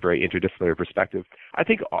from a very interdisciplinary perspective. I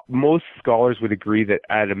think most scholars would agree that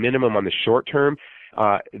at a minimum on the short term,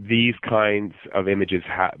 these kinds of images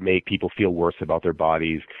make people feel worse about their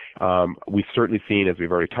bodies. We've certainly seen, as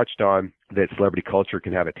we've already touched on, that celebrity culture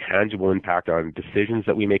can have a tangible impact on decisions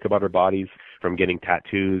that we make about our bodies, from getting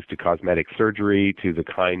tattoos to cosmetic surgery to the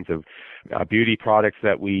kinds of beauty products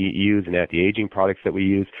that we use and anti-aging products that we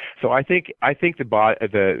use. So I think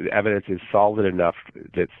the evidence is solid enough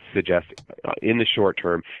that suggests in the short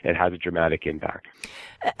term it has a dramatic impact.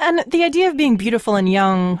 And the idea of being beautiful and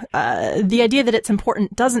young, the idea that it's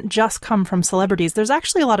important doesn't just come from celebrities. There's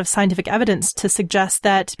actually a lot of scientific evidence to suggest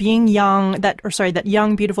that being young, that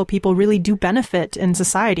young, beautiful people really do benefit in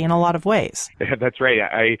society in a lot of ways. That's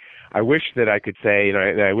right. I wish that I could say,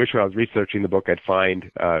 and I wish when I was researching the book I'd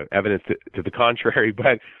find evidence to the contrary,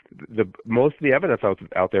 but most of the evidence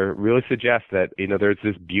out there really suggests that, there's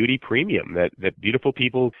this beauty premium, that beautiful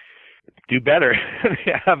people do better.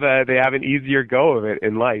 They have an easier go of it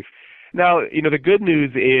in life. Now, the good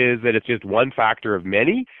news is that it's just one factor of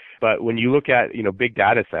many. But when you look at, big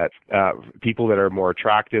data sets, people that are more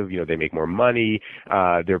attractive, they make more money,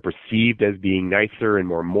 they're perceived as being nicer and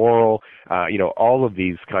more moral, all of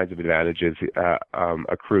these kinds of advantages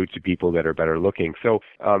accrue to people that are better looking. So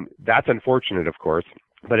that's unfortunate, of course,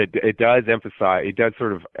 but it does emphasize, it does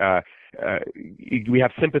sort of we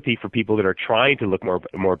have sympathy for people that are trying to look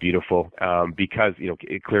more beautiful, because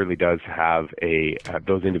it clearly does have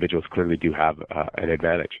those individuals clearly do have an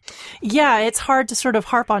advantage. Yeah, it's hard to sort of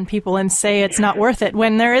harp on people and say it's not worth it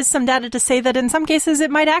when there is some data to say that in some cases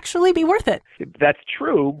it might actually be worth it. That's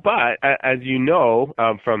true, but as you know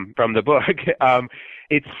from the book,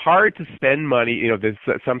 it's hard to spend money. There's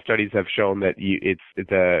some studies have shown that is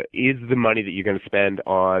the money that you're going to spend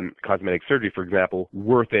on cosmetic surgery, for example,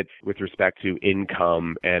 worth it with respect to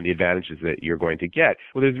income and the advantages that you're going to get?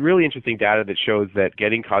 Well, there's really interesting data that shows that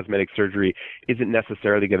getting cosmetic surgery isn't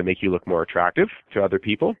necessarily going to make you look more attractive to other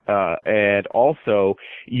people, and also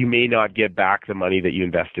you may not get back the money that you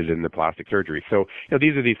invested in the plastic surgery. So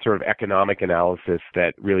these are these sort of economic analysis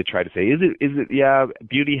that really try to say, is it yeah,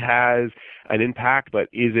 beauty has an impact, but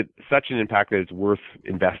is it such an impact that it's worth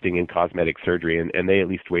investing in cosmetic surgery? And they at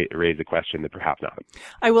least raise the question that perhaps not.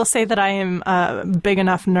 I will say that I am a big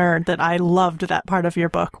enough nerd that I loved that part of your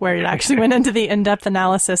book where it actually went into the in-depth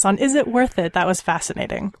analysis on is it worth it? That was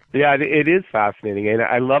fascinating. Yeah, it is fascinating. And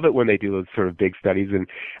I love it when they do those sort of big studies. And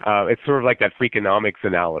it's sort of like that Freakonomics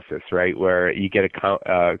analysis, right, where you get a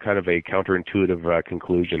kind of a counterintuitive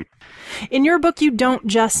conclusion. In your book, you don't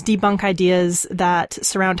just debunk ideas that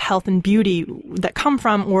surround health and beauty that come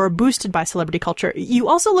from or are boosted by celebrity culture. You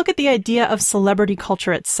also look at the idea of celebrity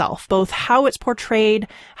culture itself, both how it's portrayed,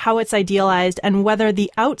 how it's idealized, and whether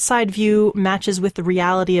the outside view matches with the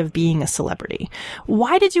reality of being a celebrity.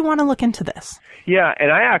 Why did you want to look into this? Yeah,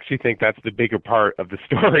 and I actually think that's the bigger part of the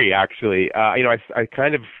story, actually. I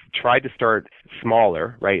kind of tried to start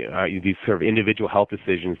smaller, right, these sort of individual health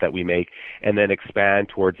decisions that we make, and then expand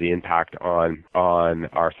towards the impact on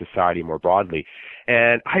our society more broadly.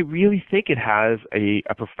 And I really think it has a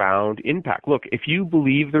profound impact. Look, if you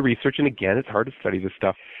believe the research, and again, it's hard to study this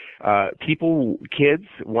stuff, kids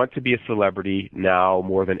want to be a celebrity now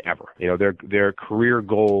more than ever. Their career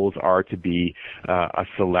goals are to be a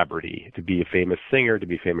celebrity, to be a famous singer, to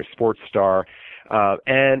be a famous sports star.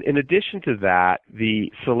 And in addition to that,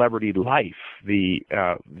 the celebrity life, the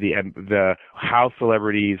how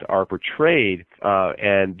celebrities are portrayed,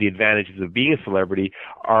 and the advantages of being a celebrity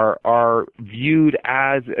are viewed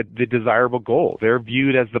as the desirable goal. They're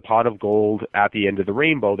viewed as the pot of gold at the end of the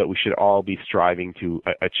rainbow that we should all be striving to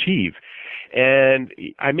achieve. And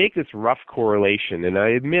I make this rough correlation, and I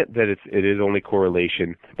admit that it is only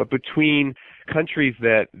correlation, but between countries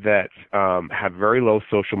that have very low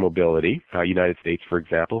social mobility, United States, for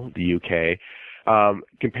example, the UK,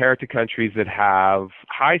 compared to countries that have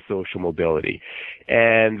high social mobility.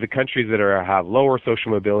 And the countries that have lower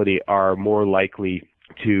social mobility are more likely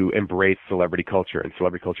to embrace celebrity culture, and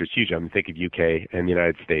celebrity culture is huge. I mean, think of UK and the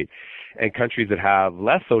United States. And countries that have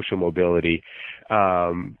less social mobility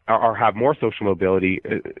or have more social mobility,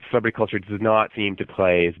 celebrity culture does not seem to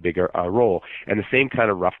play as big a role. And the same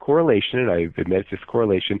kind of rough correlation, and I admit it's just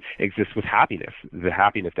correlation, exists with happiness, the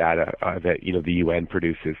happiness data that the UN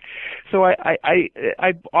produces. So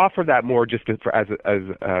I offer that more just as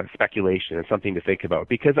speculation and something to think about,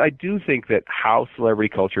 because I do think that how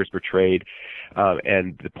celebrity culture is portrayed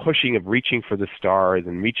and the pushing of reaching for the stars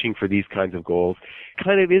and reaching for these kinds of goals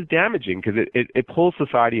kind of is damaging, because it pulls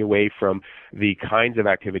society away from the kinds of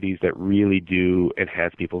activities that really do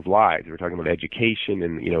enhance people's lives. We're talking about education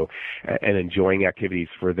and and enjoying activities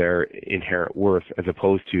for their inherent worth, as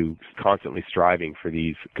opposed to constantly striving for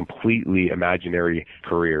these completely imaginary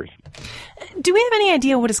careers. Do we have any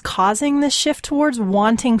idea what is causing this shift towards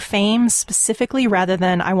wanting fame specifically, rather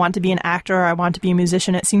than I want to be an actor or I want to be a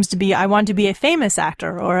musician? It seems to be I want to be a famous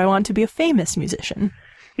actor or I want to be a famous musician.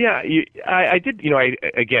 Yeah, I did.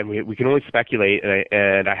 Again, we can only speculate,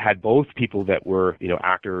 and I had both people that were,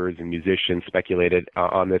 actors and musicians speculated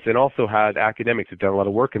on this, and also had academics who've done a lot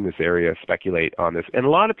of work in this area speculate on this. And a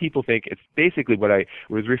lot of people think it's basically what I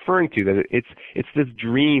was referring to, that it's this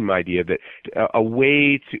dream idea that a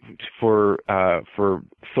way for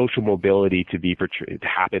social mobility to be portrayed, to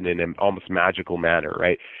happen in an almost magical manner,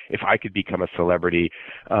 right? If I could become a celebrity,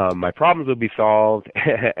 my problems will be solved,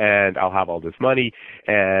 and I'll have all this money.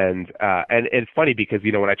 And it's funny because,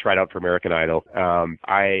 when I tried out for American Idol,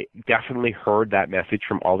 I definitely heard that message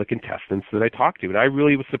from all the contestants that I talked to. And I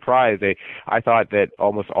really was surprised. I thought that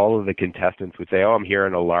almost all of the contestants would say, oh, I'm here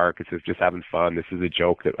on a lark. This is just having fun. This is a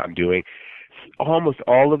joke that I'm doing. Almost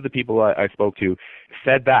all of the people I spoke to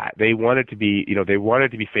said that they wanted to be, they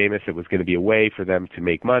wanted to be famous. It was going to be a way for them to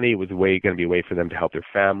make money. It was going to be a way for them to help their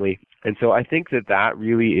family. And so I think that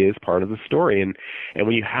really is part of the story. And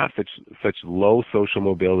when you have such low social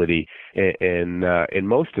mobility in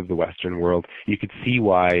most of the Western world, you could see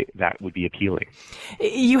why that would be appealing.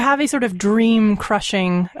 You have a sort of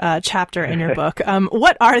dream-crushing chapter in your book.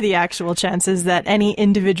 What are the actual chances that any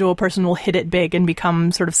individual person will hit it big and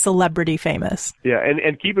become sort of celebrity famous? Yeah,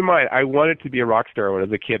 and keep in mind, I wanted to be a rock star when I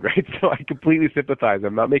was a kid, right? So I completely sympathize.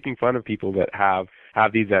 I'm not making fun of people that have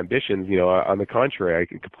these ambitions. On the contrary, I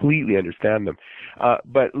can completely understand them.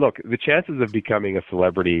 But look, the chances of becoming a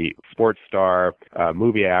celebrity, sports star,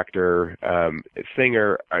 movie actor,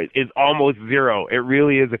 singer is almost zero. It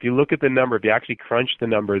really is. If you look at the number, if you actually crunch the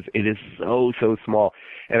numbers, it is so small.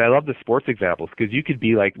 And I love the sports examples because you could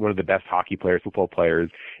be like one of the best hockey players, football players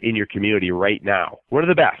in your community right now. One of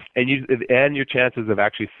the best. And your chances of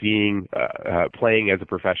actually seeing, playing as a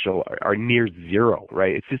professional are near zero,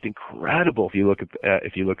 right? It's just incredible if you look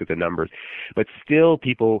at the numbers. But still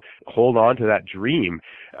people hold on to that dream.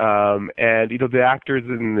 And the actors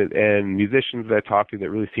and musicians that I talk to that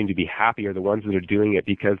really seem to be happy are the ones that are doing it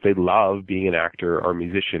because they love being an actor or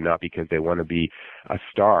musician, not because they want to be a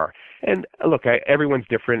star. And look, everyone's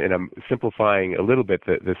different, and I'm simplifying a little bit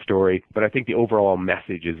the story, but I think the overall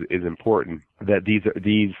message is important. That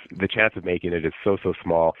the chance of making it is so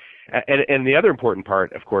small. And the other important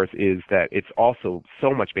part, of course, is that it's also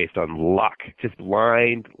so much based on luck, just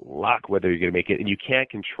blind luck, whether you're going to make it, and you can't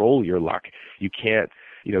control your luck. You can't,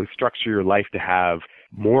 structure your life to have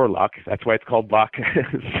more luck. That's why it's called luck.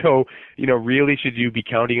 So, really, should you be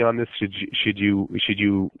counting on this? Should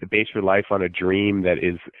you base your life on a dream that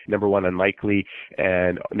is, number one, unlikely,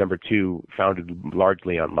 and number two, founded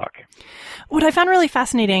largely on luck? What I found really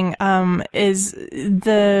fascinating is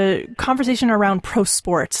the conversation around pro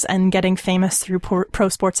sports and getting famous through pro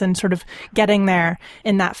sports and sort of getting there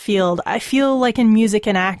in that field. I feel like in music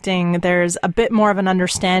and acting, there's a bit more of an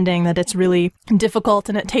understanding that it's really difficult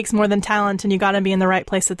and it takes more than talent and you got to be in the right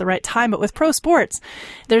place at the right time. But with pro sports,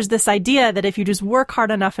 there's this idea that if you just work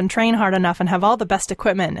hard enough and train hard enough and have all the best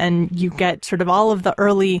equipment and you get sort of all of the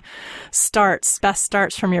early best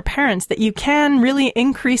starts from your parents, that you can really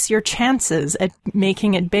increase your chances at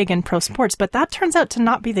making it big in pro sports. But that turns out to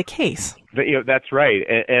not be the case. That's right,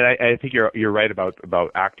 and I think you're right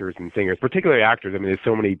about actors and singers, particularly actors. I mean, there's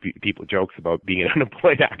so many people jokes about being an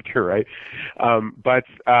unemployed actor, right? But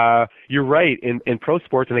you're right in pro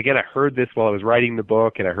sports. And again, I heard this while I was writing the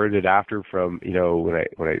book, and I heard it after from when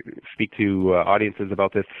I speak to audiences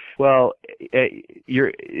about this. Well,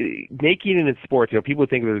 you're making it in sports. People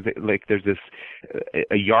think there's this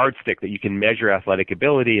a yardstick that you can measure athletic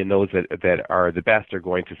ability, and those that are the best are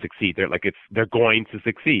going to succeed. They're going to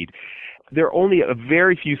succeed. There are only a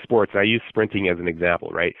very few sports, and I use sprinting as an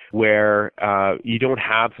example, right, where you don't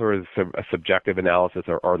have sort of a subjective analysis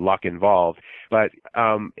or luck involved. But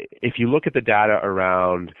if you look at the data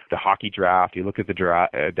around the hockey draft, you look at the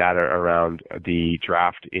data around the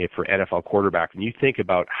draft for NFL quarterbacks, and you think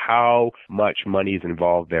about how much money is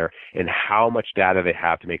involved there and how much data they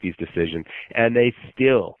have to make these decisions, and they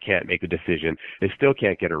still can't make a decision. They still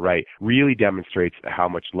can't get it right. Really demonstrates how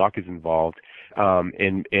much luck is involved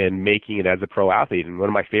in making it as a pro athlete. And one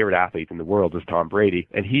of my favorite athletes in the world is Tom Brady,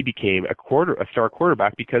 and he became a star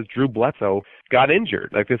quarterback because Drew Bledsoe got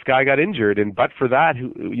injured. Like, this guy got injured, and but for that,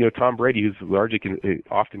 Tom Brady, who's largely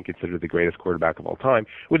often considered the greatest quarterback of all time,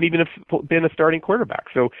 wouldn't even have been a starting quarterback.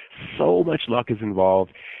 So much luck is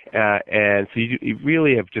involved, and so you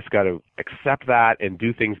really have just got to accept that and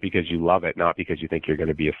do things because you love it, not because you think you're going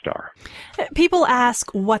to be a star. People ask,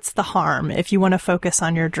 what's the harm if you want to focus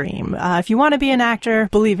on your dream? If you want to be an actor,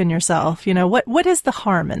 believe in yourself. What is the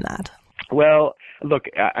harm in that? Well, look,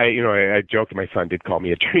 I joked. My son did call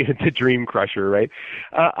me a dream crusher, right?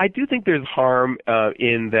 I do think there's harm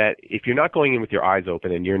in that if you're not going in with your eyes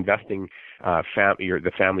open and you're investing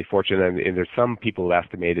the family fortune, and there's some people who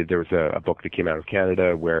estimated, there was a book that came out of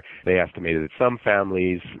Canada where they estimated that some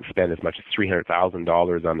families spend as much as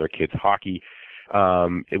 $300,000 on their kids' hockey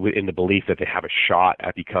in the belief that they have a shot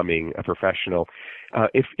at becoming a professional.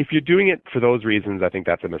 If you're doing it for those reasons, I think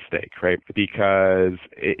that's a mistake, right? Because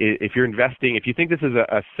if you're investing, if you think this is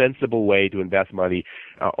a sensible way to invest money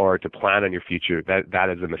or to plan on your future, that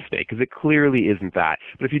is a mistake, because it clearly isn't that.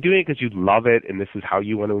 But if you're doing it because you love it and this is how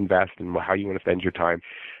you want to invest and how you want to spend your time,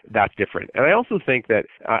 that's different. And I also think that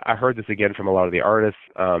I heard this again from a lot of the artists,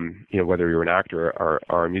 whether you're an actor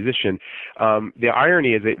or a musician. The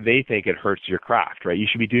irony is that they think it hurts your craft, right? You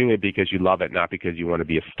should be doing it because you love it, not because you want to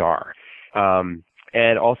be a star.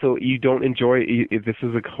 And also, you don't enjoy. This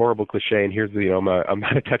is a horrible cliche, and here's I'm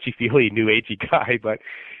not a touchy-feely, new agey guy, but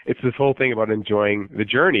it's this whole thing about enjoying the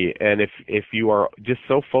journey. And if you are just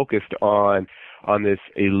so focused on this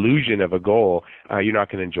illusion of a goal, you're not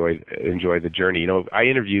going to enjoy the journey. I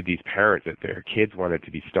interviewed these parents that their kids wanted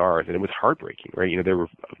to be stars, and it was heartbreaking, right? There were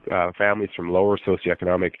families from lower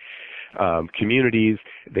socioeconomic communities.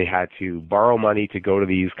 They had to borrow money to go to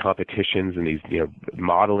these competitions and these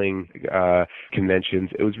modeling conventions.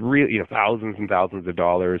 It was really thousands and thousands of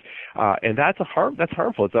dollars, and that's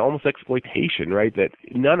harmful. It's almost exploitation, right? That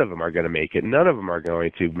none of them are going to make it. None of them are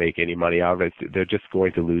going to make any money out of it. They're just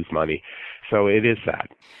going to lose money. So it is sad.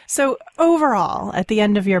 So overall, at the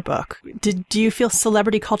end of your book, do you feel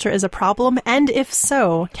celebrity culture is a problem? And if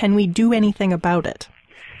so, can we do anything about it?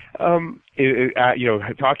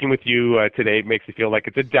 Talking with you today makes me feel like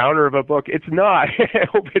it's a downer of a book. It's not. I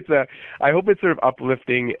hope it's sort of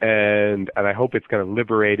uplifting, and I hope it's kind of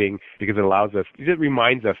liberating, because it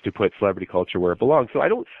reminds us to put celebrity culture where it belongs. So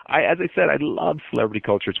as I said, I love celebrity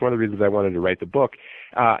culture. It's one of the reasons I wanted to write the book.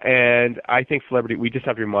 And I think we just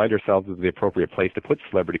have to remind ourselves of the appropriate place to put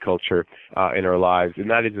celebrity culture in our lives, and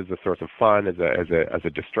that is as a source of fun, as a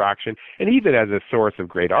distraction, and even as a source of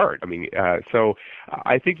great art. So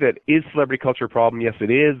I think that is celebrity culture a problem? Yes,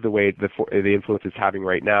 it is, the way the influence it's having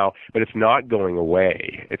right now, but it's not going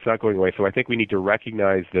away. It's not going away. So I think we need to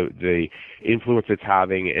recognize the influence it's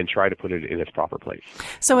having and try to put it in its proper place.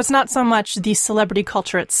 So it's not so much the celebrity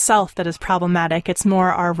culture itself that is problematic, it's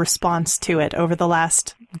more our response to it over the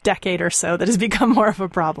last decade or so that has become more of a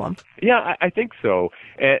problem. Yeah, I think so.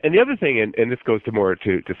 And the other thing, and this goes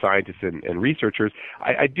to scientists and researchers,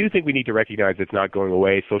 I do think we need to recognize it's not going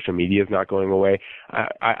away. Social media is not going away.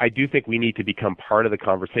 I do think we need to become part of the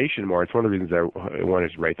conversation more. It's one of the reasons I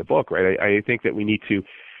wanted to write the book, right? I think that we need to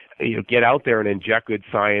get out there and inject good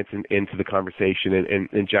science into the conversation, and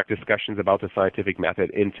inject discussions about the scientific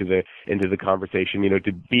method into the conversation,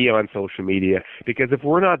 to be on social media. Because if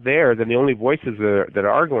we're not there, then the only voices that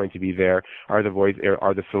are going to be there are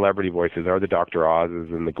the celebrity voices, are the Dr.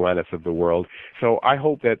 Oz's and the Gwyneths of the world. So I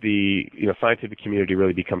hope that the scientific community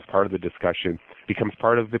really becomes part of the discussion, becomes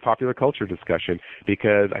part of the popular culture discussion,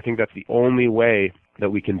 because I think that's the only way that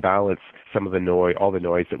we can balance some of the noise, all the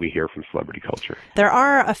noise that we hear from celebrity culture. There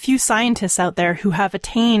are a few scientists out there who have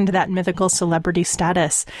attained that mythical celebrity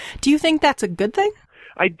status. Do you think that's a good thing?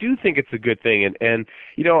 I do think it's a good thing, and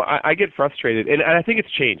I get frustrated, and I think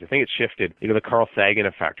it's changed. I think it's shifted. The Carl Sagan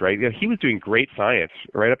effect, right? He was doing great science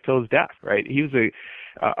right up till his death, right? He was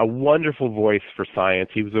a wonderful voice for science.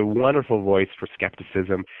 He was a wonderful voice for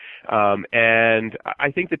skepticism. And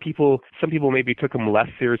I think that some people maybe took him less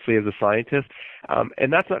seriously as a scientist,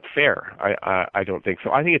 and that's not fair. I don't think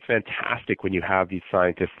so. I think it's fantastic when you have these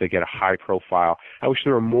scientists that get a high profile. I wish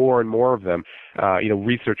there were more and more of them.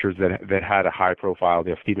 Researchers that had a high profile.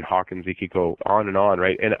 Stephen Hawking, he could go on and on,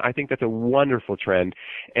 right? And I think that's a wonderful trend.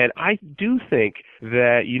 And I do think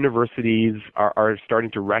that universities are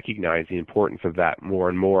starting to recognize the importance of that more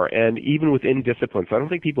and more. And even within disciplines, I don't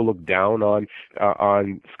think people look down on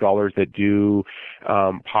scholars that do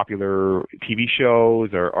popular TV shows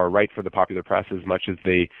or write for the popular press as much as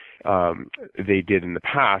they did in the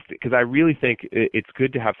past, because I really think it's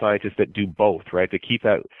good to have scientists that do both, right? To keep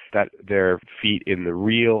that their feet in the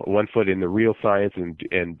real, one foot in the real science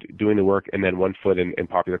and doing the work, and then one foot in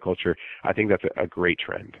popular culture. I think that's a great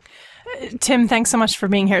trend. Tim, thanks so much for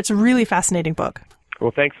being here. It's a really fascinating book.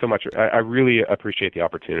 Well, thanks so much. I really appreciate the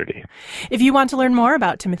opportunity. If you want to learn more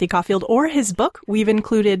about Timothy Caulfield or his book, we've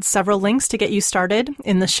included several links to get you started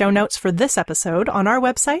in the show notes for this episode on our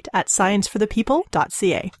website at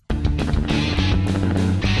scienceforthepeople.ca.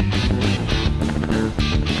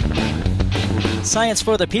 Science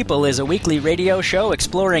for the People is a weekly radio show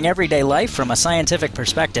exploring everyday life from a scientific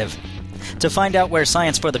perspective. To find out where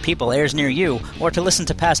Science for the People airs near you, or to listen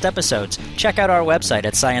to past episodes, check out our website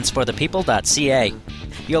at scienceforthepeople.ca.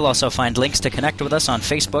 You'll also find links to connect with us on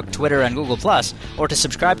Facebook, Twitter, and Google+, or to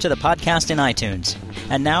subscribe to the podcast in iTunes.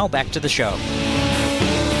 And now, back to the show.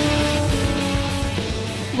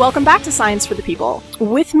 Welcome back to Science for the People.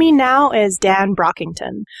 With me now is Dan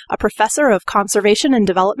Brockington, a professor of conservation and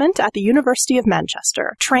development at the University of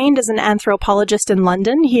Manchester. Trained as an anthropologist in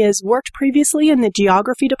London, he has worked previously in the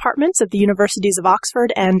geography departments of the universities of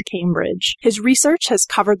Oxford and Cambridge. His research has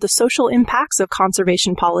covered the social impacts of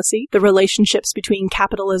conservation policy, the relationships between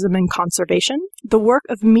capitalism and conservation, the work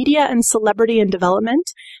of media and celebrity in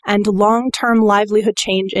development, and long-term livelihood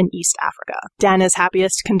change in East Africa. Dan is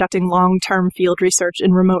happiest conducting long-term field research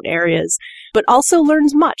in remote areas, but also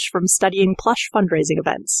learns much from studying plush fundraising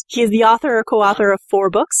events. He is the author or co-author of 4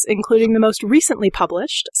 books, including the most recently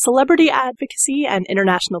published, Celebrity Advocacy and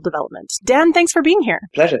International Development. Dan, thanks for being here.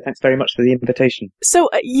 Pleasure. Thanks very much for the invitation. So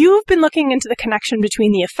you've been looking into the connection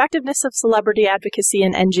between the effectiveness of celebrity advocacy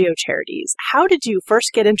and NGO charities. How did you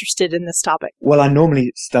first get interested in this topic? Well, I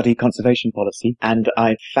normally study conservation policy, and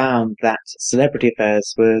I found that celebrity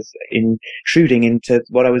affairs was intruding into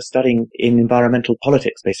what I was studying in environmental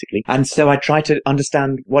politics, basically. And so I tried to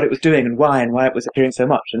understand what it was doing and why it was appearing so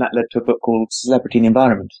much. And that led to a book called Celebrity in the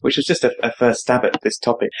Environment, which was just a first stab at this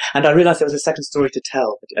topic. And I realized there was a second story to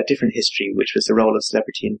tell, a different history, which was the role of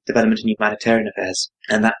celebrity in development and humanitarian affairs.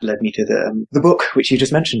 And that led me to the book, which you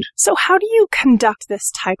just mentioned. So how do you conduct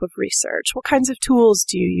this type of research? What kinds of tools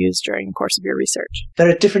do you use during the course of your research? There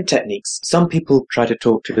are different techniques. Some people try to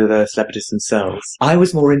talk to the celebrities themselves. I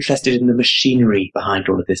was more interested in the machinery behind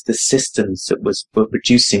all of this, the systems that were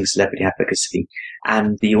producing celebrity advocacy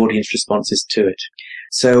and the audience responses to it.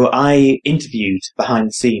 So I interviewed behind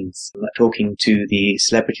the scenes, talking to the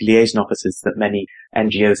celebrity liaison officers that many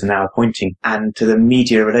NGOs are now appointing, and to the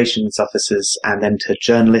media relations officers, and then to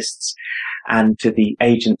journalists, and to the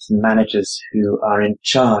agents and managers who are in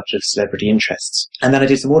charge of celebrity interests. And then I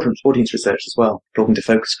did some audience research as well, talking to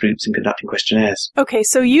focus groups and conducting questionnaires. Okay,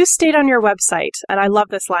 so you state on your website, and I love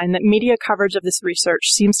this line, that media coverage of this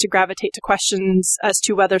research seems to gravitate to questions as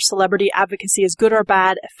to whether celebrity advocacy is good or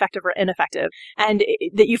bad, effective or ineffective, and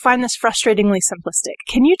that you find this frustratingly simplistic.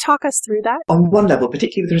 Can you talk us through that? On one level,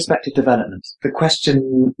 particularly with respect to development, the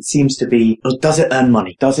question seems to be, well, does it earn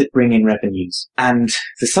money? Does it bring in revenues? And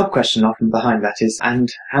the sub-question often behind that is, and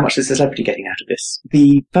how much is the celebrity getting out of this?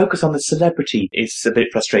 The focus on the celebrity is a bit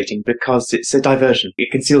frustrating because it's a diversion.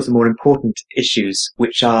 It conceals the more important issues,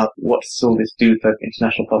 which are, what does all this do for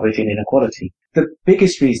international poverty and inequality? The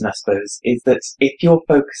biggest reason, I suppose, is that if you're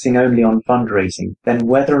focusing only on fundraising, then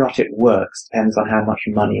whether or not it works depends on how much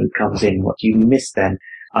money comes in. What you miss then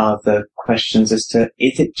are the questions as to,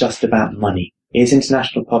 is it just about money? Is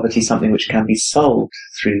international poverty something which can be solved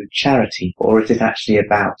through charity, or is it actually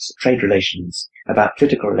about trade relations, about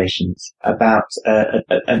political relations, about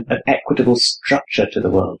an equitable structure to the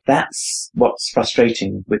world? That's what's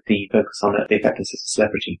frustrating with the focus on the effectiveness of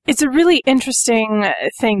celebrity. It's a really interesting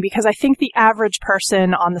thing, because I think the average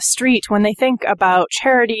person on the street, when they think about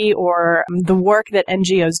charity or the work that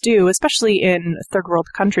NGOs do, especially in third world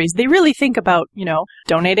countries, they really think about,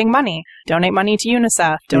 donating money. Donate money to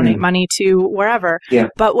UNICEF, donate money to wherever. Yeah.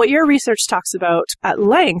 But what your research talks about at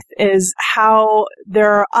length is how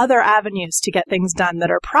there are other avenues to get things done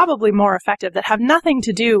that are probably more effective, that have nothing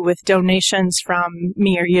to do with donations from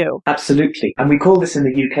me or you. Absolutely. And we call this in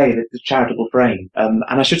the UK the charitable frame. And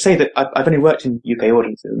I should say that I've only worked in UK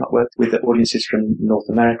audiences, not worked with audiences from North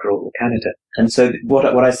America or Canada. And so what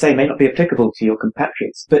I say may not be applicable to your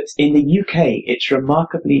compatriots, but in the UK, it's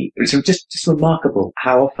just remarkable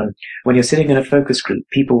how often when you're sitting in a focus group,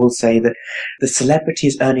 people will say that the celebrity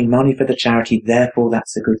is earning money for the charity, therefore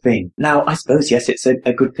that's a good thing. Now, I suppose, yes, it's a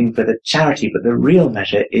good thing for the charity, but the real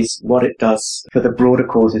measure is what it does for the broader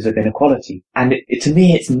causes of inequality. And to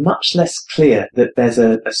me, it's much less clear that there's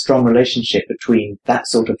a strong relationship between that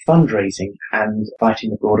sort of fundraising and fighting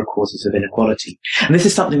the broader causes of inequality. And this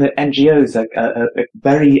is something that NGOs are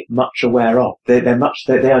very much aware of. They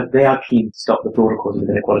are keen to stop the broader causes of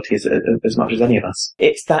inequality as much as any of us.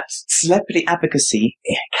 It's that celebrity advocacy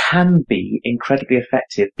can be incredibly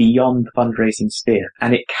effective beyond the fundraising sphere,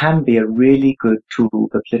 and it can be a really good tool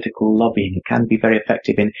for political lobbying. It can be very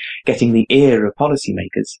effective in getting the ear of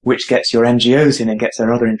policymakers, which gets your NGOs in and gets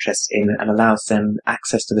their other interests in and allows them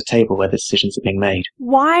access to the table where the decisions are being made.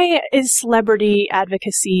 Why is celebrity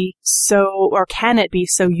advocacy or can it be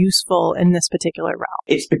so useful in this particular realm?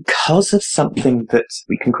 It's because of something that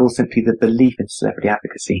we can call simply the belief in celebrity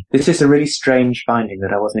advocacy. This is a really strange finding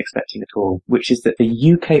that I wasn't expecting at all, which is that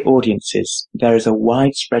the UK audiences, there is a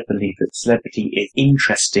widespread belief that celebrity is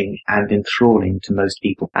interesting and enthralling to most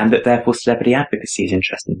people, and that therefore celebrity advocacy is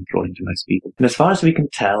interesting and enthralling to most people. And as far as we can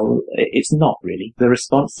tell, it's not really. The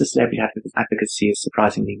response to celebrity advocacy is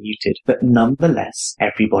surprisingly muted, but nonetheless,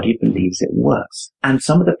 everybody believes it works. And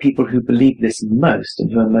some of the people who believe this most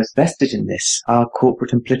and who are most vested in this are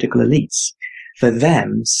corporate and political elites. For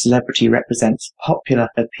them, celebrity represents popular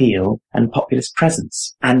appeal and populist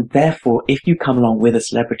presence. And therefore, if you come along with a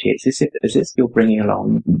celebrity, it's as if you're bringing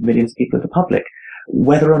along millions of people of the public.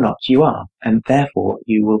 whether or not you are, and therefore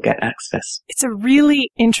you will get access. It's a really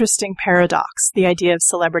interesting paradox, the idea of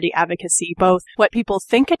celebrity advocacy, both what people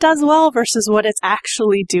think it does well versus what it's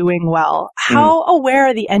actually doing well. How aware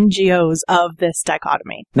are the NGOs of this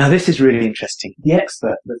dichotomy? Now, this is really interesting.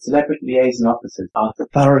 The celebrity liaison officers are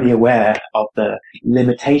thoroughly aware of the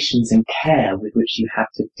limitations and care with which you have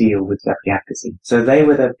to deal with celebrity advocacy. So they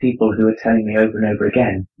were the people who were telling me over and over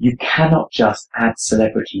again, you cannot just add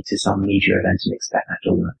celebrity to some media event and expect that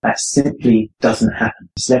to work. That simply doesn't happen.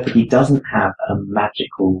 Celebrity doesn't have a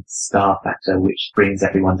magical star factor which brings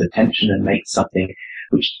everyone's attention and makes something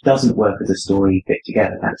which doesn't work as a story fit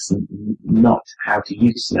together. That's not how to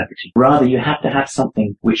use celebrity. Rather, you have to have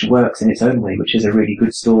something which works in its own way, which is a really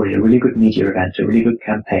good story, a really good media event, a really good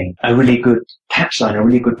campaign, a really good catchline, a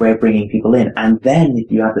really good way of bringing people in. And then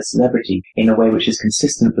if you have the celebrity in a way which is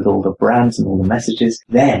consistent with all the brands and all the messages,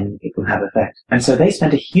 then it will have effect. And so they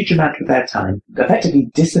spend a huge amount of their time effectively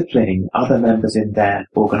disciplining other members in their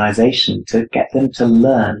organization to get them to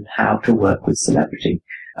learn how to work with celebrity.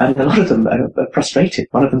 And a lot of them are frustrated.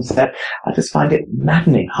 One of them said, I just find it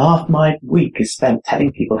maddening. Half my week is spent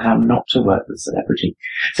telling people how not to work with celebrity.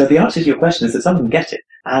 So the answer to your question is that some of them get it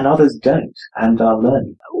and others don't and are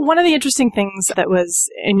learning. One of the interesting things that was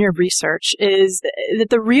in your research is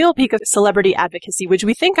that the real peak of celebrity advocacy, which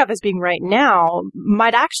we think of as being right now,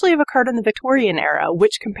 might actually have occurred in the Victorian era,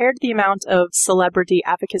 which compared to the amount of celebrity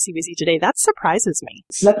advocacy we see today, that surprises me.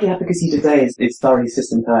 Celebrity advocacy today is thoroughly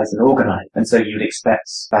systematized and organized, and so you would expect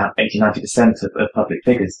about 80-90% of public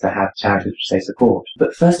figures to have charities which they support.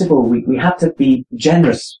 But first of all, we have to be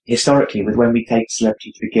generous historically with when we take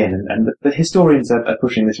celebrity to begin, and the historians are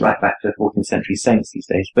pushing this right back to the 14th century saints these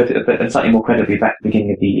days, but slightly more credibly back to the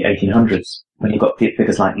beginning of the 1800s, when you've got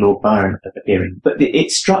figures like Lord Byron appearing. But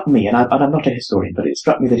it struck me, and I'm not a historian, but it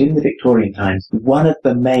struck me that in the Victorian times, one of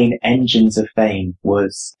the main engines of fame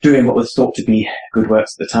was doing what was thought to be good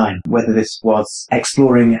works at the time, whether this was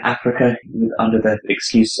exploring Africa under the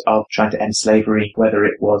excuse of trying to end slavery, whether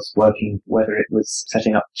it was working, whether it was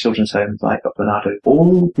setting up children's homes like Dr. Nardo.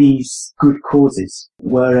 All these good causes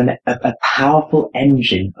were a powerful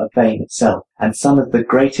engine of fame itself. And some of the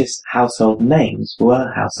greatest household names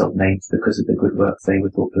were household names because of the good works they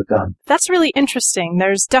were thought to have done. That's really interesting.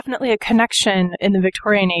 There's definitely a connection in the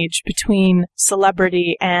Victorian age between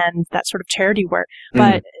celebrity and that sort of charity work.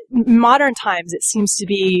 But in modern times, it seems to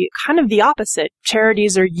be kind of the opposite.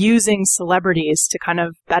 Charities are using celebrities to kind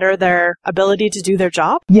of better their ability to do their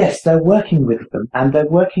job. Yes, they're working with them, and they're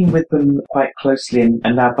working with them quite closely and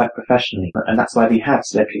now quite professionally. And that's why we have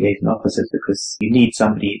celebrity liaison officers, because you need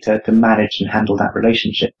somebody to manage and handle that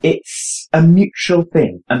relationship. It's a mutual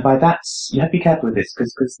thing, and by that, you have to be careful with this,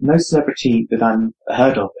 because no celebrity that I'm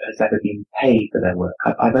heard of has ever been paid for their work.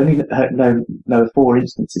 I've only know of 4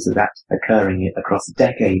 instances of that occurring across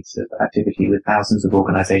decades of activity with thousands of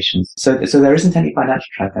organizations. So there isn't any financial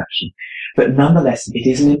transaction. But nonetheless, it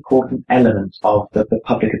is an important element of the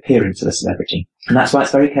public appearance of a celebrity. And that's why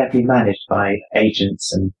it's very carefully managed by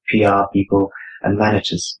agents and PR people and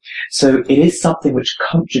managers. So it is something which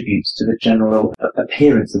contributes to the general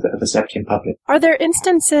appearance of the celebrity in public. Are there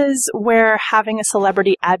instances where having a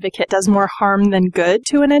celebrity advocate does more harm than good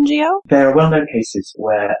to an NGO? There are well-known cases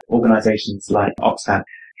where organizations like Oxfam,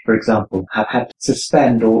 for example, have had to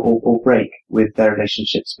suspend or break with their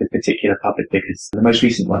relationships with particular public figures. The most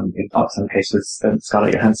recent one in the Oxfam case was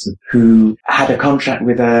Scarlett Johansson, who had a contract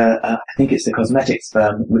with I think it's the cosmetics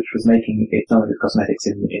firm, which was making some of its cosmetics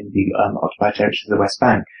in the occupied territories of the West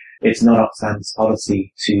Bank. It's not Oxfam's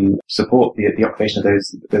policy to support the occupation of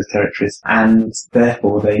those territories, and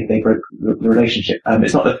therefore they broke the relationship.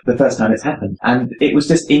 It's not the first time it's happened, and it was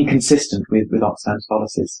just inconsistent with Oxfam's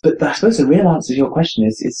policies. But I suppose the real answer to your question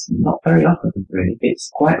is not very often, really.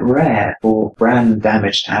 It's quite rare for brand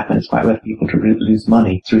damage to happen. It's quite rare for people to lose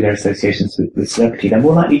money through their associations with celebrity. They're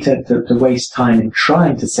more likely to waste time in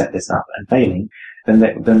trying to set this up and failing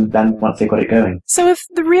than once they got it going. So if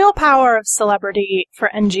the real power of celebrity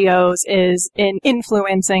for NGOs is in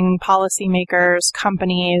influencing policymakers,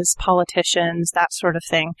 companies, politicians, that sort of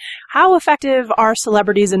thing, how effective are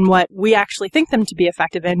celebrities in what we actually think them to be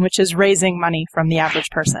effective in, which is raising money from the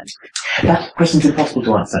average person? That question's impossible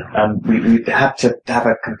to answer. We have to have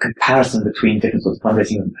a comparison between different sorts of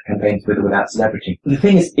fundraising campaigns with or without celebrity. The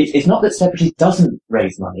thing is, it's not that celebrity doesn't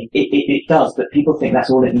raise money. It does, but people think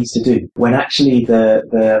that's all it needs to do, when actually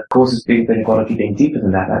the causes of inequality being deeper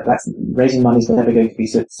than that. That's raising money is never going to be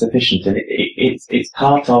sufficient, and it's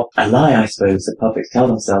part of a lie, I suppose, that publics tell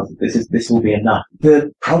themselves that this will be enough.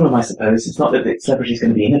 The problem, I suppose, it's not that celebrity is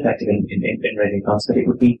going to be ineffective in raising funds, but it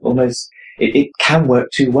would be almost it can work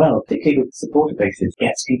too well, particularly with supporter bases. It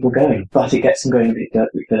gets people going, but it gets them going in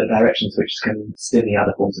the directions which can stimulate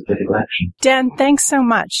other forms of political action. Dan, thanks so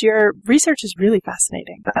much. Your research is really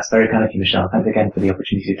fascinating. That's very kind of you, Michelle. Thanks again for the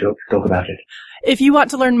opportunity to talk about it. If you want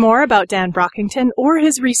to learn more about Dan Brockington or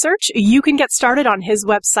his research, you can get started on his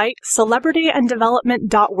website,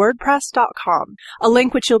 celebrityanddevelopment.wordpress.com, a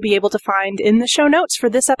link which you'll be able to find in the show notes for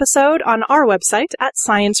this episode on our website at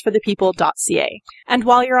scienceforthepeople.ca. And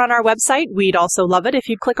while you're on our website, we'd also love it if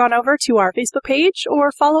you'd click on over to our Facebook page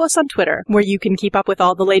or follow us on Twitter, where you can keep up with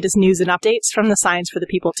all the latest news and updates from the Science for the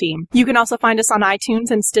People team. You can also find us on iTunes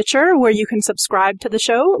and Stitcher, where you can subscribe to the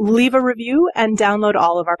show, leave a review, and download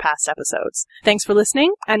all of our past episodes. Thanks for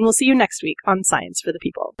listening, and we'll see you next week on Science for the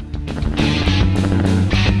People.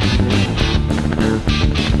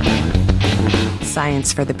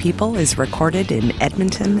 Science for the People is recorded in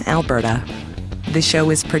Edmonton, Alberta. The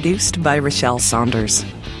show is produced by Rochelle Saunders.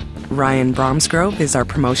 Ryan Bromsgrove is our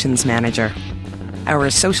promotions manager. Our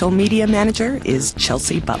social media manager is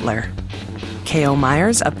Chelsea Butler. K.O.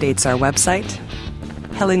 Myers updates our website.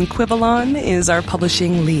 Helen Quivalon is our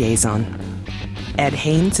publishing liaison. Ed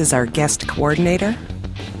Haynes is our guest coordinator.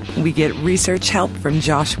 We get research help from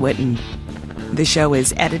Josh Witten. The show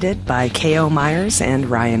is edited by K.O. Myers and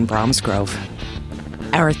Ryan Bromsgrove.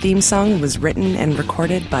 Our theme song was written and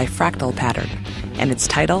recorded by Fractal Pattern, and its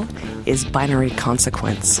title is Binary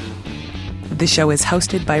Consequence. The show is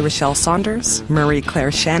hosted by Rochelle Saunders, Marie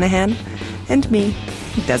Claire Shanahan, and me,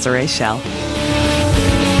 Desiree Schell.